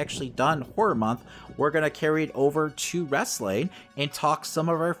that we've actually done Horror Month, we're going to carry it over to wrestling and talk some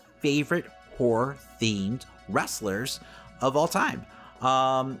of our favorite horror-themed wrestlers of all time.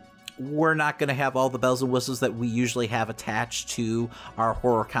 we're not going to have all the bells and whistles that we usually have attached to our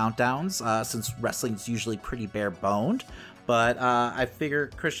horror countdowns, since wrestling's usually pretty bare-boned. But I figure,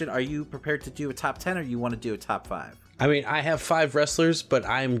 Christian, are you prepared to do a top 10 or you want to do a top 5? I mean, I have 5 wrestlers, but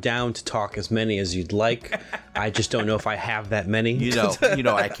I'm down to talk as many as you'd like. I just don't know if I have that many. You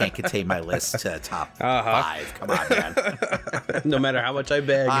know, I can't contain my list to top 5. Come on, man. No matter how much I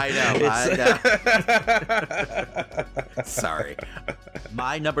beg. I know. Sorry.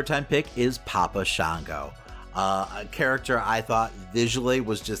 My number 10 pick is Papa Shango. A character I thought visually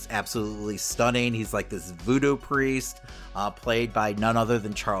was just absolutely stunning. He's like this voodoo priest, played by none other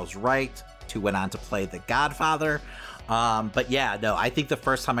than Charles Wright, who went on to play The Godfather. But yeah, no, I think the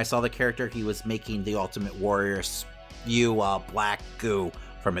first time I saw the character, he was making the Ultimate Warrior spew black goo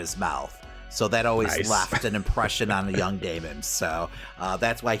from his mouth. So that always left an impression on a young Damon. So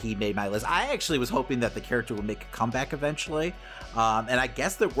that's why he made my list. I actually was hoping that the character would make a comeback eventually. And I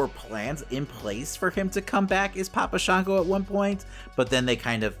guess there were plans in place for him to come back as Papa Shango at one point, but then they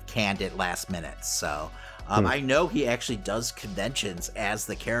kind of canned it last minute. So I know he actually does conventions as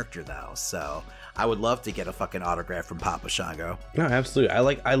the character, though. So I would love to get a fucking autograph from Papa Shango. No, absolutely.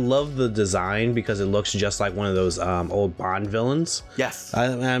 I love the design because it looks just like one of those old Bond villains. Yes.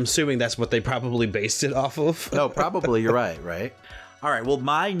 I'm assuming that's what they probably based it off of. No, probably. You're right. All right. Well,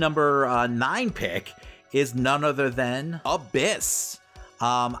 my number 9 pick is none other than Abyss.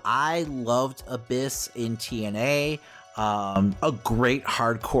 I loved Abyss in TNA. A great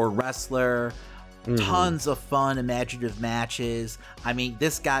hardcore wrestler. Tons of fun, imaginative matches. I mean,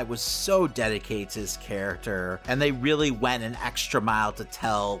 this guy was so dedicated to his character, and they really went an extra mile to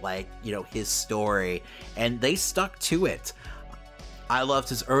tell, his story, and they stuck to it. I loved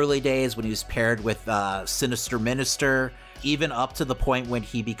his early days when he was paired with Sinister Minister, even up to the point when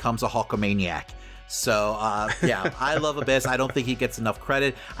he becomes a Hulkamaniac. So, yeah, I love Abyss. I don't think he gets enough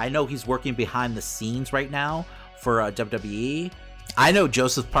credit. I know he's working behind the scenes right now for WWE. I know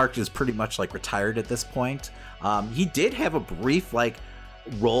Joseph Park is pretty much retired at this point. He did have a brief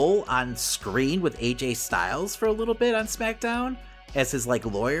role on screen with AJ Styles for a little bit on SmackDown as his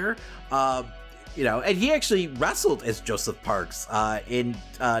lawyer. And he actually wrestled as Joseph Parks in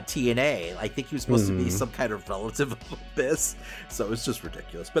TNA. I think he was supposed to be some kind of relative of Abyss, so it's just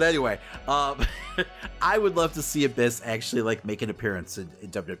ridiculous. But anyway, I would love to see Abyss actually make an appearance in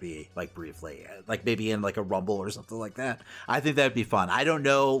WWE, briefly, maybe in a Rumble or something like that. I think that'd be fun. I don't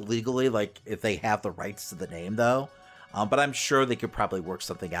know legally if they have the rights to the name though, but I'm sure they could probably work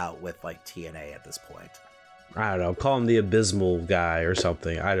something out with TNA at this point. I don't know. Call him the Abysmal guy or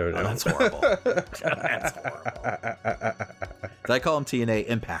something. I don't know. Oh, that's horrible. That's horrible. Did I call him TNA?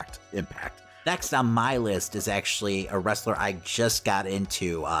 Impact. Next on my list is actually a wrestler I just got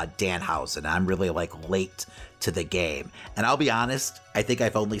into, Danhausen. I'm really late to the game. And I'll be honest, I think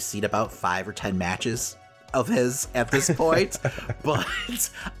I've only seen about 5 or 10 matches of his at this point. But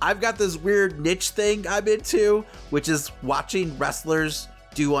I've got this weird niche thing I'm into, which is watching wrestlers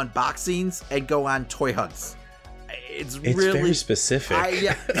do unboxings and go on toy hunts. It's really very specific.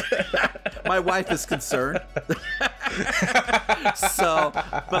 My wife is concerned. So,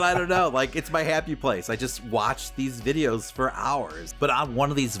 but I don't know. It's my happy place. I just watch these videos for hours. But on one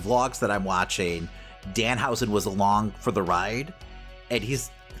of these vlogs that I'm watching, Danhausen was along for the ride, and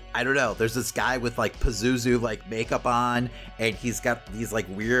I don't know, there's this guy with Pazuzu makeup on, and he's got these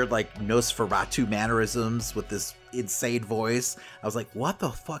weird Nosferatu mannerisms with this insane voice. I was like, what the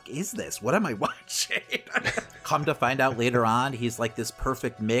fuck is this? What am I watching? Come to find out later on, he's this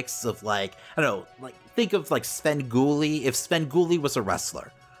perfect mix of I don't know, think of Sven Gulli, if Sven Gulli was a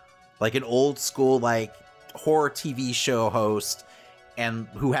wrestler, an old school horror TV show host, and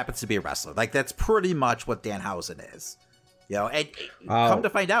who happens to be a wrestler. That's pretty much what Danhausen is. And come to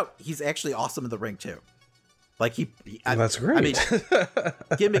find out, he's actually awesome in the ring too. That's great. I mean,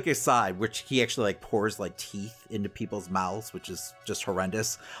 gimmick aside, which he actually pours teeth into people's mouths, which is just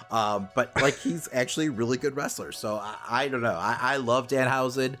horrendous. But he's actually a really good wrestler. So I don't know. I love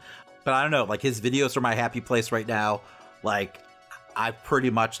Danhausen, but I don't know. His videos are my happy place right now. I've pretty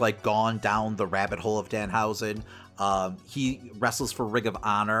much gone down the rabbit hole of Danhausen. He wrestles for Ring of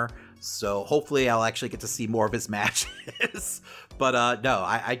Honor. So hopefully I'll actually get to see more of his matches. But no,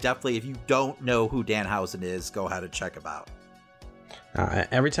 I definitely, if you don't know who Danhausen is, go ahead and check him out.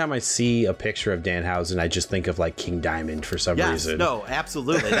 Every time I see a picture of Danhausen, I just think of King Diamond for some reason. No,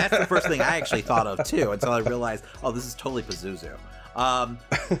 absolutely. That's the first thing I actually thought of too, until I realized, oh, this is totally Pazuzu.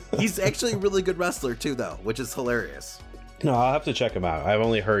 He's actually a really good wrestler too, though, which is hilarious. No, I'll have to check him out. I've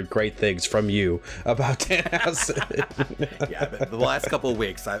only heard great things from you about Danhausen. Yeah, the last couple of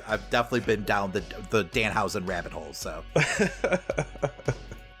weeks, I've definitely been down the Danhausen rabbit hole. So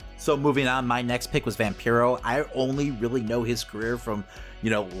So moving on, my next pick was Vampiro. I only really know his career from,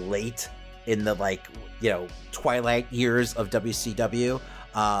 late in the twilight years of WCW,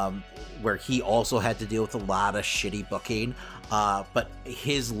 where he also had to deal with a lot of shitty booking. But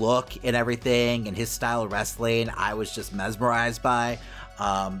his look and everything and his style of wrestling, I was just mesmerized by.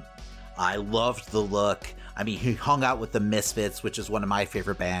 I loved the look. I mean, he hung out with the Misfits, which is one of my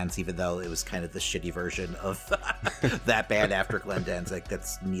favorite bands, even though it was kind of the shitty version of that band after Glenn Danzig.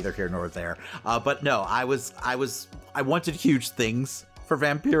 That's neither here nor there. But no, I wanted huge things for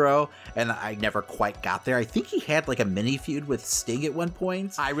Vampiro, and I never quite got there. I think he had like a mini feud with Sting at one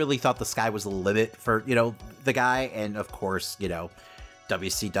point. I really thought the sky was the limit for, the guy. And of course,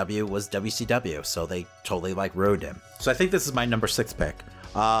 WCW was WCW, so they totally ruined him. So I think this is my number 6 pick.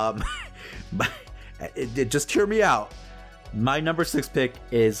 Just hear me out. My number 6 pick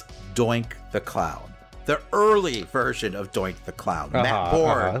is Doink the Clown. The early version of Doink the Clown. Matt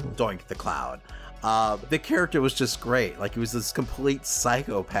Bourne, Doink the Clown. The character was just great. He was this complete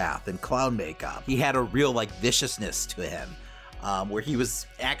psychopath in clown makeup. He had a real viciousness to him, where he was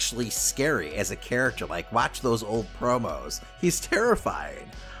actually scary as a character. Watch those old promos. He's terrifying.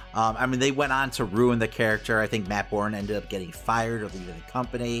 They went on to ruin the character. I think Matt Bourne ended up getting fired or leaving the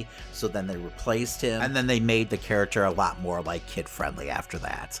company, so then they replaced him. And then they made the character a lot more kid-friendly after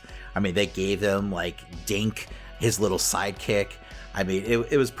that. They gave him Dink, his little sidekick.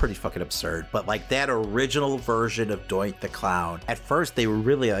 It was pretty fucking absurd. But that original version of Doink the Clown, at first they were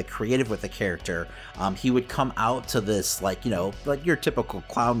really creative with the character. He would come out to this your typical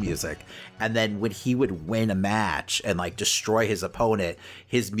clown music, and then when he would win a match and destroy his opponent,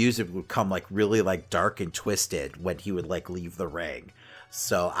 his music would come really dark and twisted when he would leave the ring.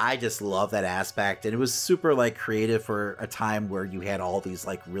 So I just love that aspect, and it was super creative for a time where you had all these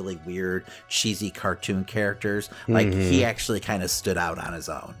really weird, cheesy cartoon characters. He actually kind of stood out on his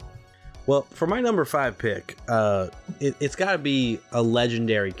own. Well, for my number 5 pick, it's got to be a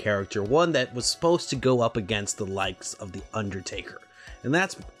legendary character, one that was supposed to go up against the likes of the Undertaker, and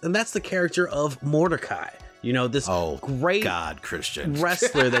that's the character of Mordecai. This great Christian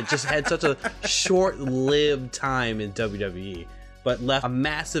wrestler that just had such a short-lived time in WWE, but left a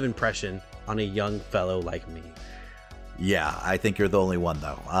massive impression on a young fellow like me. Yeah, I think you're the only one,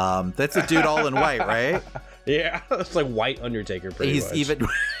 though. That's a dude all in white, right? Yeah, it's white Undertaker, pretty much. He's even...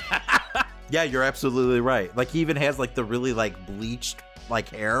 Yeah, you're absolutely right. He even has, the really, bleached,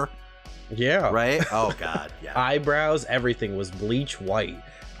 hair. Yeah. Right? Oh, God, yeah. Eyebrows, everything was bleach white.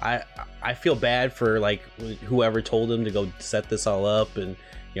 I feel bad for, whoever told him to go set this all up, and...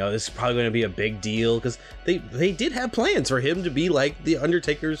 this is probably going to be a big deal, because they did have plans for him to be the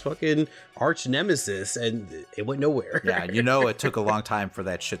Undertaker's fucking arch nemesis, and it went nowhere. Yeah, it took a long time for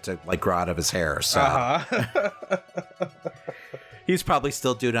that shit to grow out of his hair. So he's probably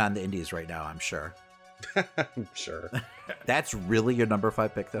still doing it on the indies right now, I'm sure. I'm sure. That's really your number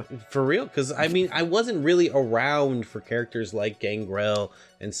 5 pick, though? For real, because I wasn't really around for characters like Gangrel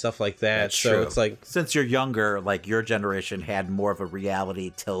and stuff like that. That's so true. It's since you're younger, your generation had more of a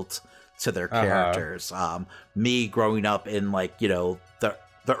reality tilt to their characters. Me growing up in the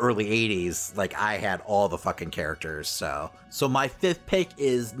early 80s, I had all the fucking characters. So my 5th pick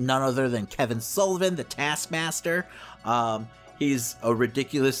is none other than Kevin Sullivan, the Taskmaster. He's a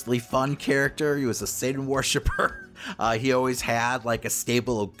ridiculously fun character. He was a Satan worshiper. He always had a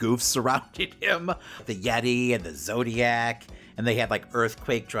stable of goofs surrounding him. The Yeti and the Zodiac. And they had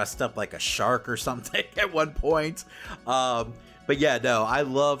Earthquake dressed up like a shark or something at one point. But yeah, no, I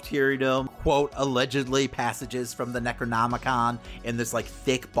loved hearing him quote allegedly passages from the Necronomicon in this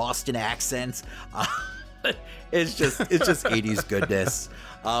thick Boston accent. It's just 80s goodness.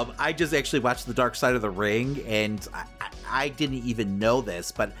 I just actually watched The Dark Side of the Ring, and I didn't even know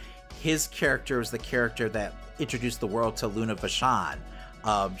this, but his character was the character that introduced the world to Luna Vachon.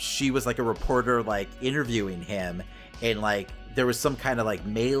 She was a reporter interviewing him, and there was some kind of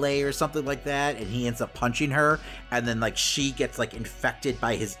melee or something like that, and he ends up punching her, and then she gets infected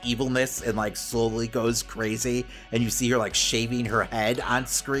by his evilness and slowly goes crazy, and you see her shaving her head on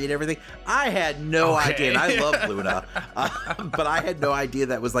screen and everything. I had no idea, and I love Luna, but I had no idea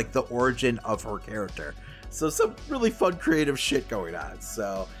that was the origin of her character. So some really fun creative shit going on.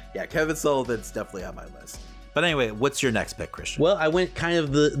 So yeah, Kevin Sullivan's definitely on my list. But anyway, what's your next pick, Christian? Well, I went kind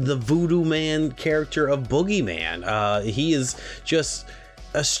of the voodoo man character of Boogeyman. He is just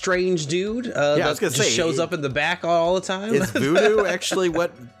a strange dude I was gonna say, shows up in the back all the time. Is voodoo actually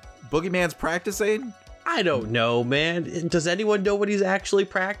what Boogeyman's practicing? I don't know, man. Does anyone know what he's actually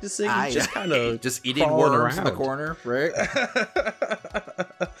practicing? He's just kind of just eating worms in the corner, right?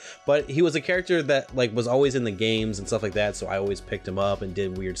 But he was a character that like was always in the games and stuff like that, so I always picked him up and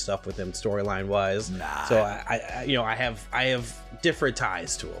did weird stuff with him storyline wise. Nah. So I have different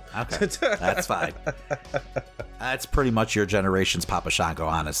ties to him. Okay, that's fine. That's pretty much your generation's Papa Shango,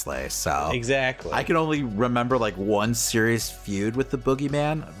 honestly. So exactly. I can only remember like one serious feud with the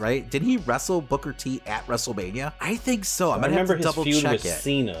Boogeyman, right? Did he wrestle Booker T at WrestleMania? I think so. I'm gonna have to double check it.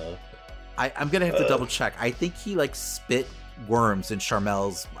 Cena. I'm gonna have to double check. I think he like spit worms in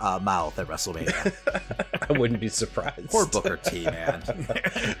Charmel's mouth at WrestleMania. I wouldn't be surprised. Poor Booker T, man.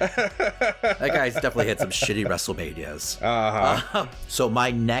 That guy's definitely had some shitty WrestleManias. So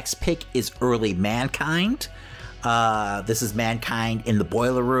my next pick is early Mankind. This is Mankind in the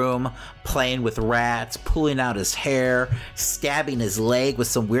boiler room, playing with rats, pulling out his hair, stabbing his leg with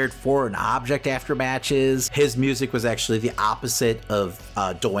some weird foreign object after matches. His music was actually the opposite of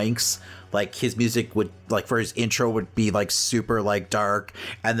Doink's. Like his music would, like for his intro would be like super like dark,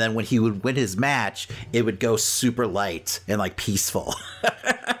 and then when he would win his match, it would go super light and like peaceful.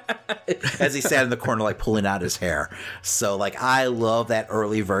 As he sat in the corner like pulling out his hair. So like I love that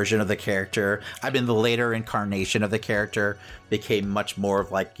early version of the character. I mean the later incarnation of the character became much more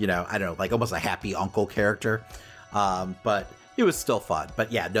of like, you know, I don't know, like almost a happy uncle character. But it was still fun.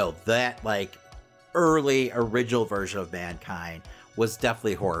 But yeah, no, that like early original version of Mankind was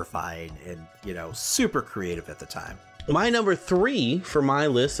definitely horrifying and, you know, super creative at the time. My number 3 for my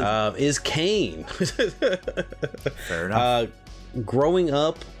list is Kane. Fair enough. Growing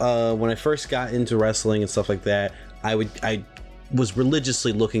up, when I first got into wrestling and stuff like that, I was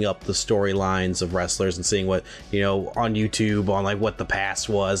religiously looking up the storylines of wrestlers and seeing what, you know, on YouTube on like what the past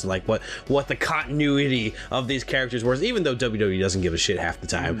was, like what the continuity of these characters was, even though WWE doesn't give a shit half the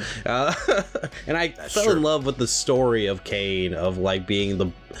time. And I fell in love with the story of Kane, of like being the,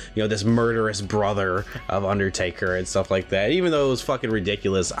 you know, this murderous brother of Undertaker and stuff like that. Even though it was fucking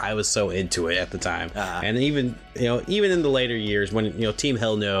ridiculous, I was so into it at the time. And even, you know, even in the later years when, you know, Team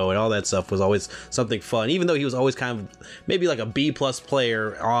Hell No and all that stuff was always something fun, even though he was always kind of maybe like a B+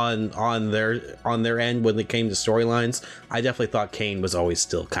 player on their end when it came to storylines, I definitely thought Kane was always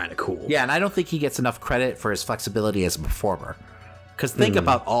still kind of cool. Yeah, and I don't think he gets enough credit for his flexibility as a performer. Because think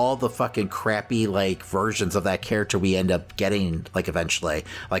about all the fucking crappy like versions of that character we end up getting like eventually,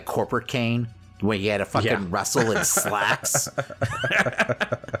 like Corporate Kane, when he had to fucking wrestle in slacks.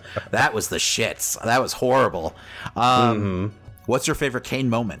 That was the shits. That was horrible. What's your favorite Kane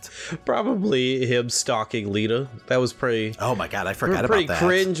moment? Probably him stalking Lita. That was pretty... Oh my god, I forgot about that.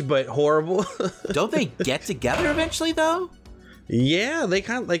 Pretty cringe, but horrible. Don't they get together eventually, though? Yeah, they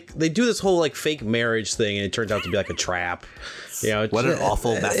kind of like... They do this whole like fake marriage thing, and it turns out to be like a trap. You know, what an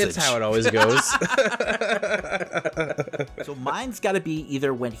awful message. It's how it always goes. So mine's got to be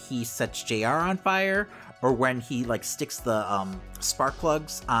either when he sets JR on fire, or when he like sticks the spark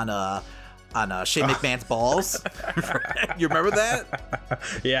plugs on Shane McMahon's balls. You remember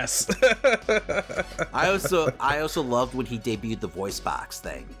that? Yes. I also loved when he debuted the voice box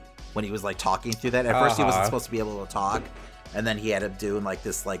thing, when he was like talking through that. At first he wasn't supposed to be able to talk, and then he had him doing like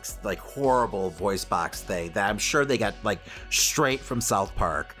this like horrible voice box thing that I'm sure they got like straight from South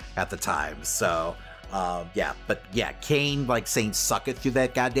Park at the time. So yeah, but yeah, Kane like saying "suck it" through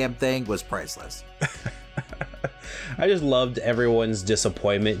that goddamn thing was priceless. I just loved everyone's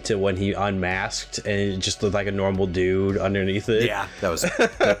disappointment to when he unmasked and it just looked like a normal dude underneath it. Yeah, that was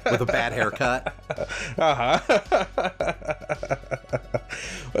with a bad haircut.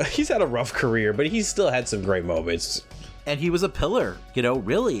 He's had a rough career, but he's still had some great moments. And he was a pillar, you know,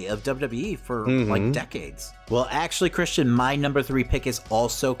 really, of WWE for like decades. Well, actually, Christian, my number 3 pick is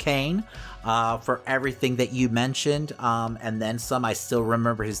also Kane. For everything that you mentioned, and then some. I still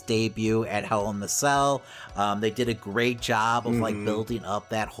remember his debut at Hell in the Cell. They did a great job of like building up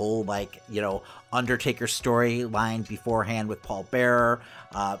that whole like, you know, Undertaker storyline beforehand with Paul Bearer.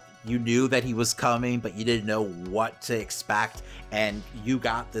 You knew that he was coming, but you didn't know what to expect, and you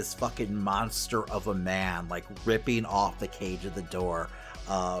got this fucking monster of a man like ripping off the cage of the door.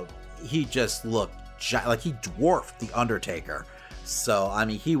 He just looked like he dwarfed the Undertaker. So, I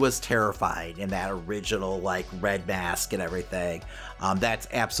mean, he was terrifying in that original, like, red mask and everything. That's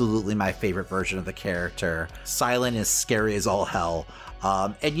absolutely my favorite version of the character. Silent and scary as all hell.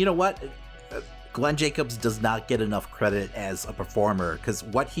 And you know what? Glenn Jacobs does not get enough credit as a performer, because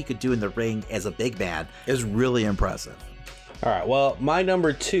what he could do in the ring as a big man is really impressive. All right, well, my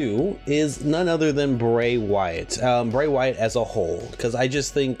number 2 is none other than Bray Wyatt. Bray Wyatt as a whole, because I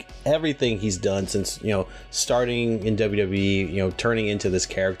just think everything he's done since, starting in WWE, turning into this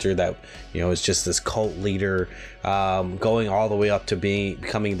character that, is just this cult leader, going all the way up to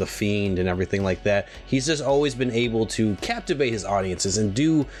becoming the Fiend and everything like that. He's just always been able to captivate his audiences and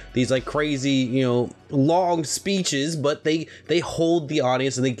do these like crazy, long speeches, but they hold the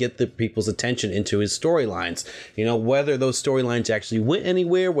audience and they get the people's attention into his storylines. Whether those storylines actually went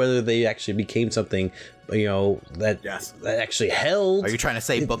anywhere, whether they actually became something, that actually held. Are you trying to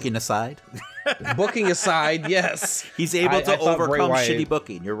say booking aside? Booking aside, yes. He's able to overcome Wyatt, shitty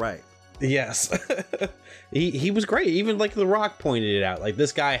booking. You're right. Yes. He was great. Even like The Rock pointed it out. Like,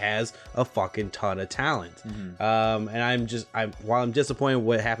 this guy has a fucking ton of talent. Mm-hmm. And while I'm disappointed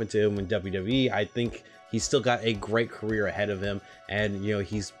what happened to him in WWE, I think he's still got a great career ahead of him. And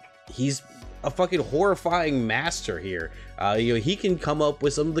he's a fucking horrifying master here. He can come up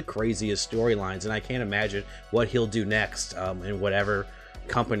with some of the craziest storylines, and I can't imagine what he'll do next in whatever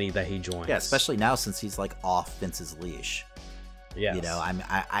company that he joins. Yeah, especially now since he's like off Vince's leash. Yes.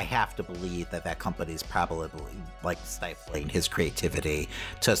 I have to believe that company is probably like stifling his creativity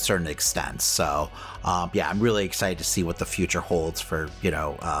to a certain extent. So, I'm really excited to see what the future holds for,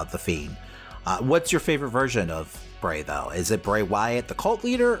 the Fiend. What's your favorite version of Bray, though? Is it Bray Wyatt, the cult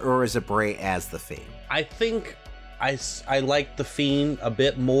leader, or is it Bray as the Fiend? I think I like the Fiend a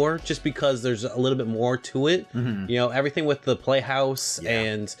bit more just because there's a little bit more to it. Mm-hmm. Everything with the Playhouse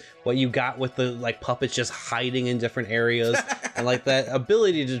and what you got with the like puppets just hiding in different areas and like that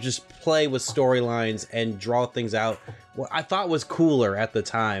ability to just play with storylines and draw things out. What I thought was cooler at the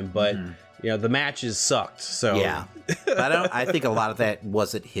time, but the matches sucked. So yeah, but I think a lot of that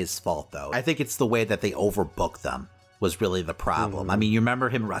wasn't his fault, though. I think it's the way that they overbooked them was really the problem. Mm-hmm. I mean, you remember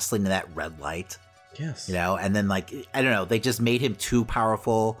him wrestling in that red light? Yes. And then like, I don't know, they just made him too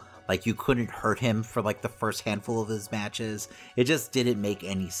powerful. Like, you couldn't hurt him for like the first handful of his matches. It just didn't make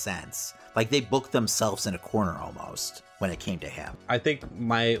any sense. Like, they booked themselves in a corner almost when it came to him. I think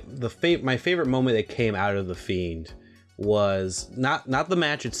my favorite moment that came out of the Fiend was not the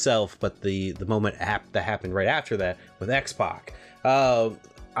match itself, but the moment that happened right after that with X-Pac.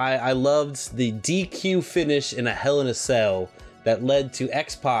 I loved the DQ finish in a Hell in a Cell that led to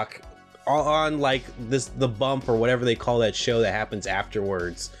X-Pac on like the bump or whatever they call that show that happens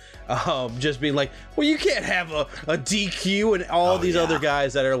afterwards, just being like, well, you can't have a DQ, and all these other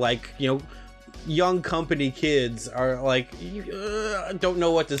guys that are like, young company kids are like, don't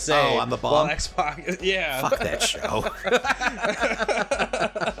know what to say. On the bump? Well, X-Pac, yeah. Fuck that show.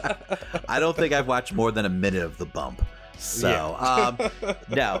 I don't think I've watched more than a minute of the bump. So,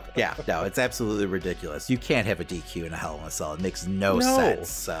 no, it's absolutely ridiculous. You can't have a DQ in a Hell in a Cell. It makes no sense.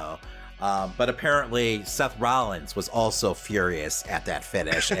 So, but apparently Seth Rollins was also furious at that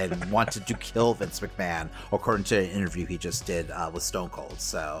finish and wanted to kill Vince McMahon, according to an interview he just did with Stone Cold.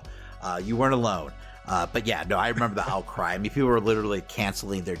 So, you weren't alone. But yeah, no, I remember the outcry. I mean, people were literally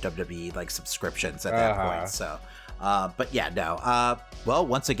canceling their WWE like subscriptions at that point. So, but yeah, no. Well,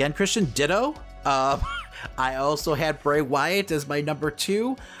 once again, Christian, ditto. I also had Bray Wyatt as my number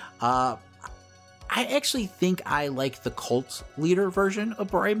 2. I actually think I like the cult leader version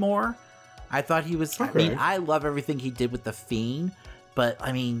of Bray more. I thought he was, I mean, I love everything he did with The Fiend, but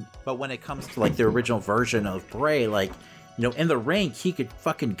when it comes to like the original version of Bray, like, in the ring, he could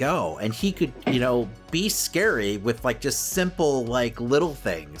fucking go, and he could, be scary with like just simple, like little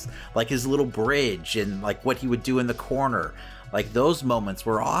things, like his little bridge and like what he would do in the corner. Like, those moments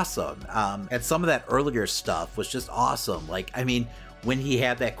were awesome. And some of that earlier stuff was just awesome. Like, I mean, when he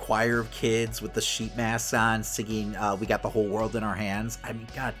had that choir of kids with the sheet masks on singing We Got the Whole World in Our Hands. I mean,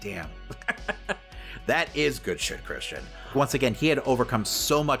 goddamn. That is good shit, Christian. Once again, he had to overcome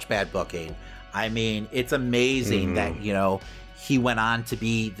so much bad booking. I mean, it's amazing that, he went on to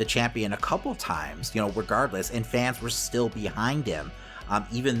be the champion a couple times, regardless. And fans were still behind him.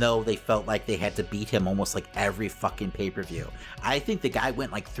 Even though they felt like they had to beat him almost like every fucking pay-per-view. I think the guy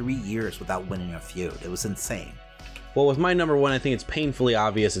went like 3 years without winning a feud. It was insane. Well, with my number 1, I think it's painfully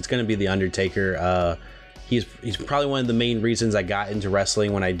obvious. It's going to be The Undertaker. He's probably one of the main reasons I got into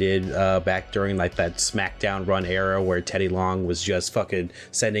wrestling when I did back during like that SmackDown run era where Teddy Long was just fucking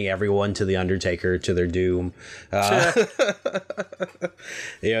sending everyone to The Undertaker to their doom.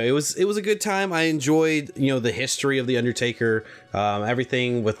 It was a good time. I enjoyed the history of The Undertaker,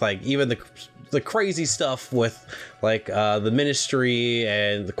 everything with like even the crazy stuff with like the ministry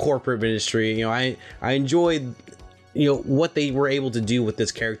and the corporate ministry. I enjoyed what they were able to do with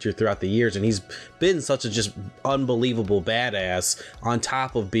this character throughout the years, and he's been such a just unbelievable badass on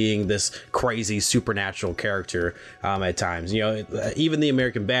top of being this crazy supernatural character at times. Even the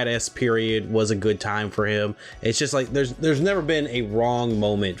American Badass period was a good time for him. It's just like there's never been a wrong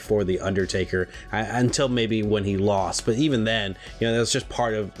moment for the Undertaker until maybe when he lost, but even then, that's just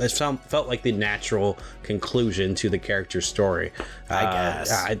part of that. Felt like the natural conclusion to the character's story, I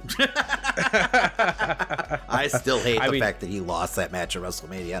guess. I still hate the fact that he lost that match at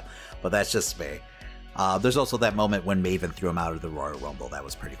WrestleMania, but that's just me. There's also that moment when Maven threw him out of the Royal Rumble. That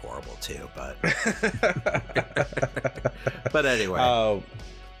was pretty horrible too, but but anyway.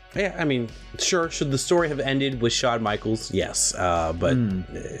 Yeah, sure, should the story have ended with Shawn Michaels? Yes, but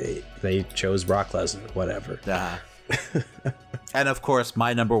they chose Brock Lesnar, whatever. And of course,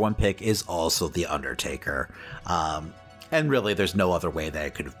 my number one pick is also The Undertaker. And really, there's no other way that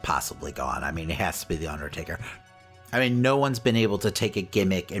it could have possibly gone. It has to be The Undertaker. No one's been able to take a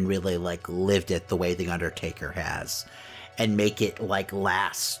gimmick and really, lived it the way The Undertaker has. And make it,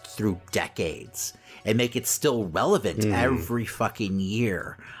 last through decades. And make it still relevant every fucking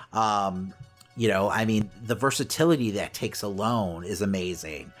year. The versatility that takes alone is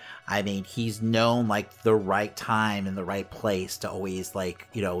amazing. He's known, the right time and the right place to always,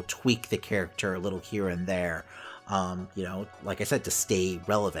 tweak the character a little here and there. Like I said, to stay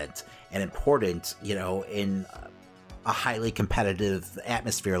relevant and important, in a highly competitive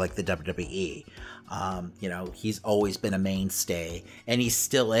atmosphere like the WWE. He's always been a mainstay, and he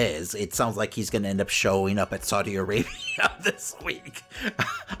still is. It sounds like he's going to end up showing up at Saudi Arabia this week.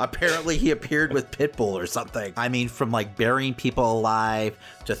 Apparently, he appeared with Pitbull or something. From burying people alive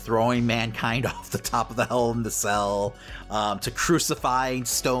to throwing Mankind off the top of the Hell in the Cell, to crucifying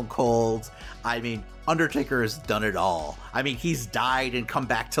Stone Cold. Undertaker has done it all. He's died and come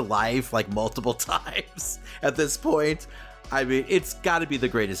back to life multiple times at this point. It's got to be the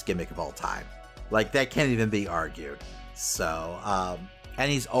greatest gimmick of all time. That can't even be argued. So,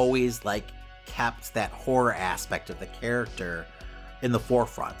 and he's always kept that horror aspect of the character in the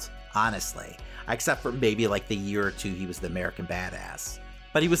forefront, honestly. Except for maybe the year or two he was the American Badass.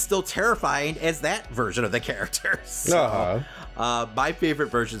 But he was still terrifying as that version of the character. So, my favorite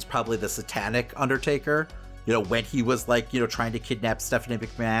version is probably the Satanic Undertaker. When he was trying to kidnap Stephanie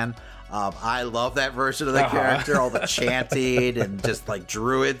McMahon. I love that version of the character. All the chanting and just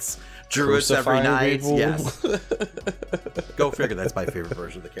druids every night. People. Yes. Go figure, that's my favorite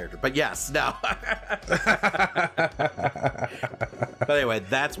version of the character. But yes, no. But anyway,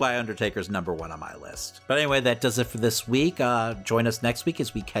 that's why Undertaker's number one on my list. But anyway, that does it for this week. Join us next week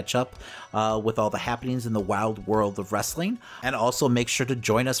as we catch up with all the happenings in the wild world of wrestling. And also make sure to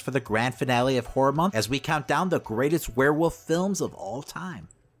join us for the grand finale of Horror Month as we count down the greatest werewolf films of all time.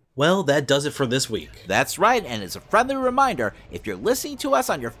 Well, that does it for this week. That's right, and as a friendly reminder, if you're listening to us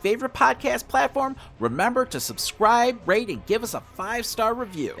on your favorite podcast platform, remember to subscribe, rate, and give us a 5-star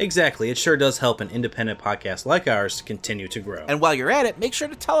review. Exactly, it sure does help an independent podcast like ours to continue to grow. And while you're at it, make sure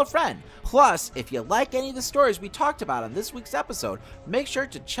to tell a friend. Plus, if you like any of the stories we talked about on this week's episode, make sure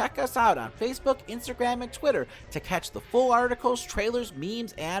to check us out on Facebook, Instagram, and Twitter to catch the full articles, trailers,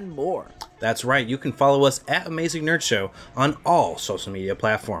 memes, and more. That's right, you can follow us at Amazing Nerd Show on all social media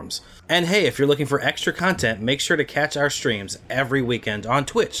platforms. And hey, if you're looking for extra content, make sure to catch our streams every weekend on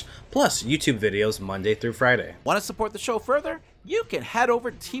Twitch, plus YouTube videos Monday through Friday. Want to support the show further? You can head over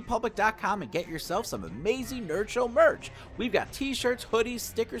to tpublic.com and get yourself some amazing Nerd Show merch. We've got t-shirts, hoodies,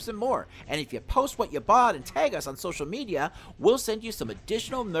 stickers, and more. And if you post what you bought and tag us on social media, we'll send you some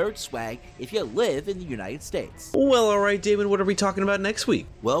additional nerd swag if you live in the United States. Well, alright, Damon, what are we talking about next week?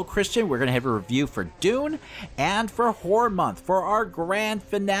 Well, Christian, we're going to have a review for Dune, and for Horror Month, for our grand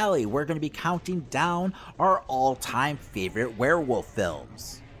finale, we're going to be counting down our all-time favorite werewolf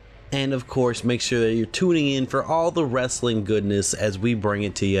films. And of course, make sure that you're tuning in for all the wrestling goodness as we bring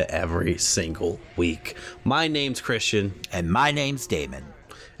it to you every single week. My name's Christian. And my name's Damon.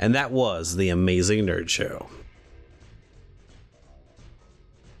 And that was the Amazing Nerd Show.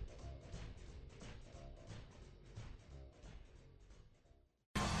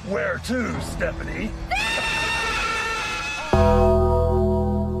 Where to, Stephanie?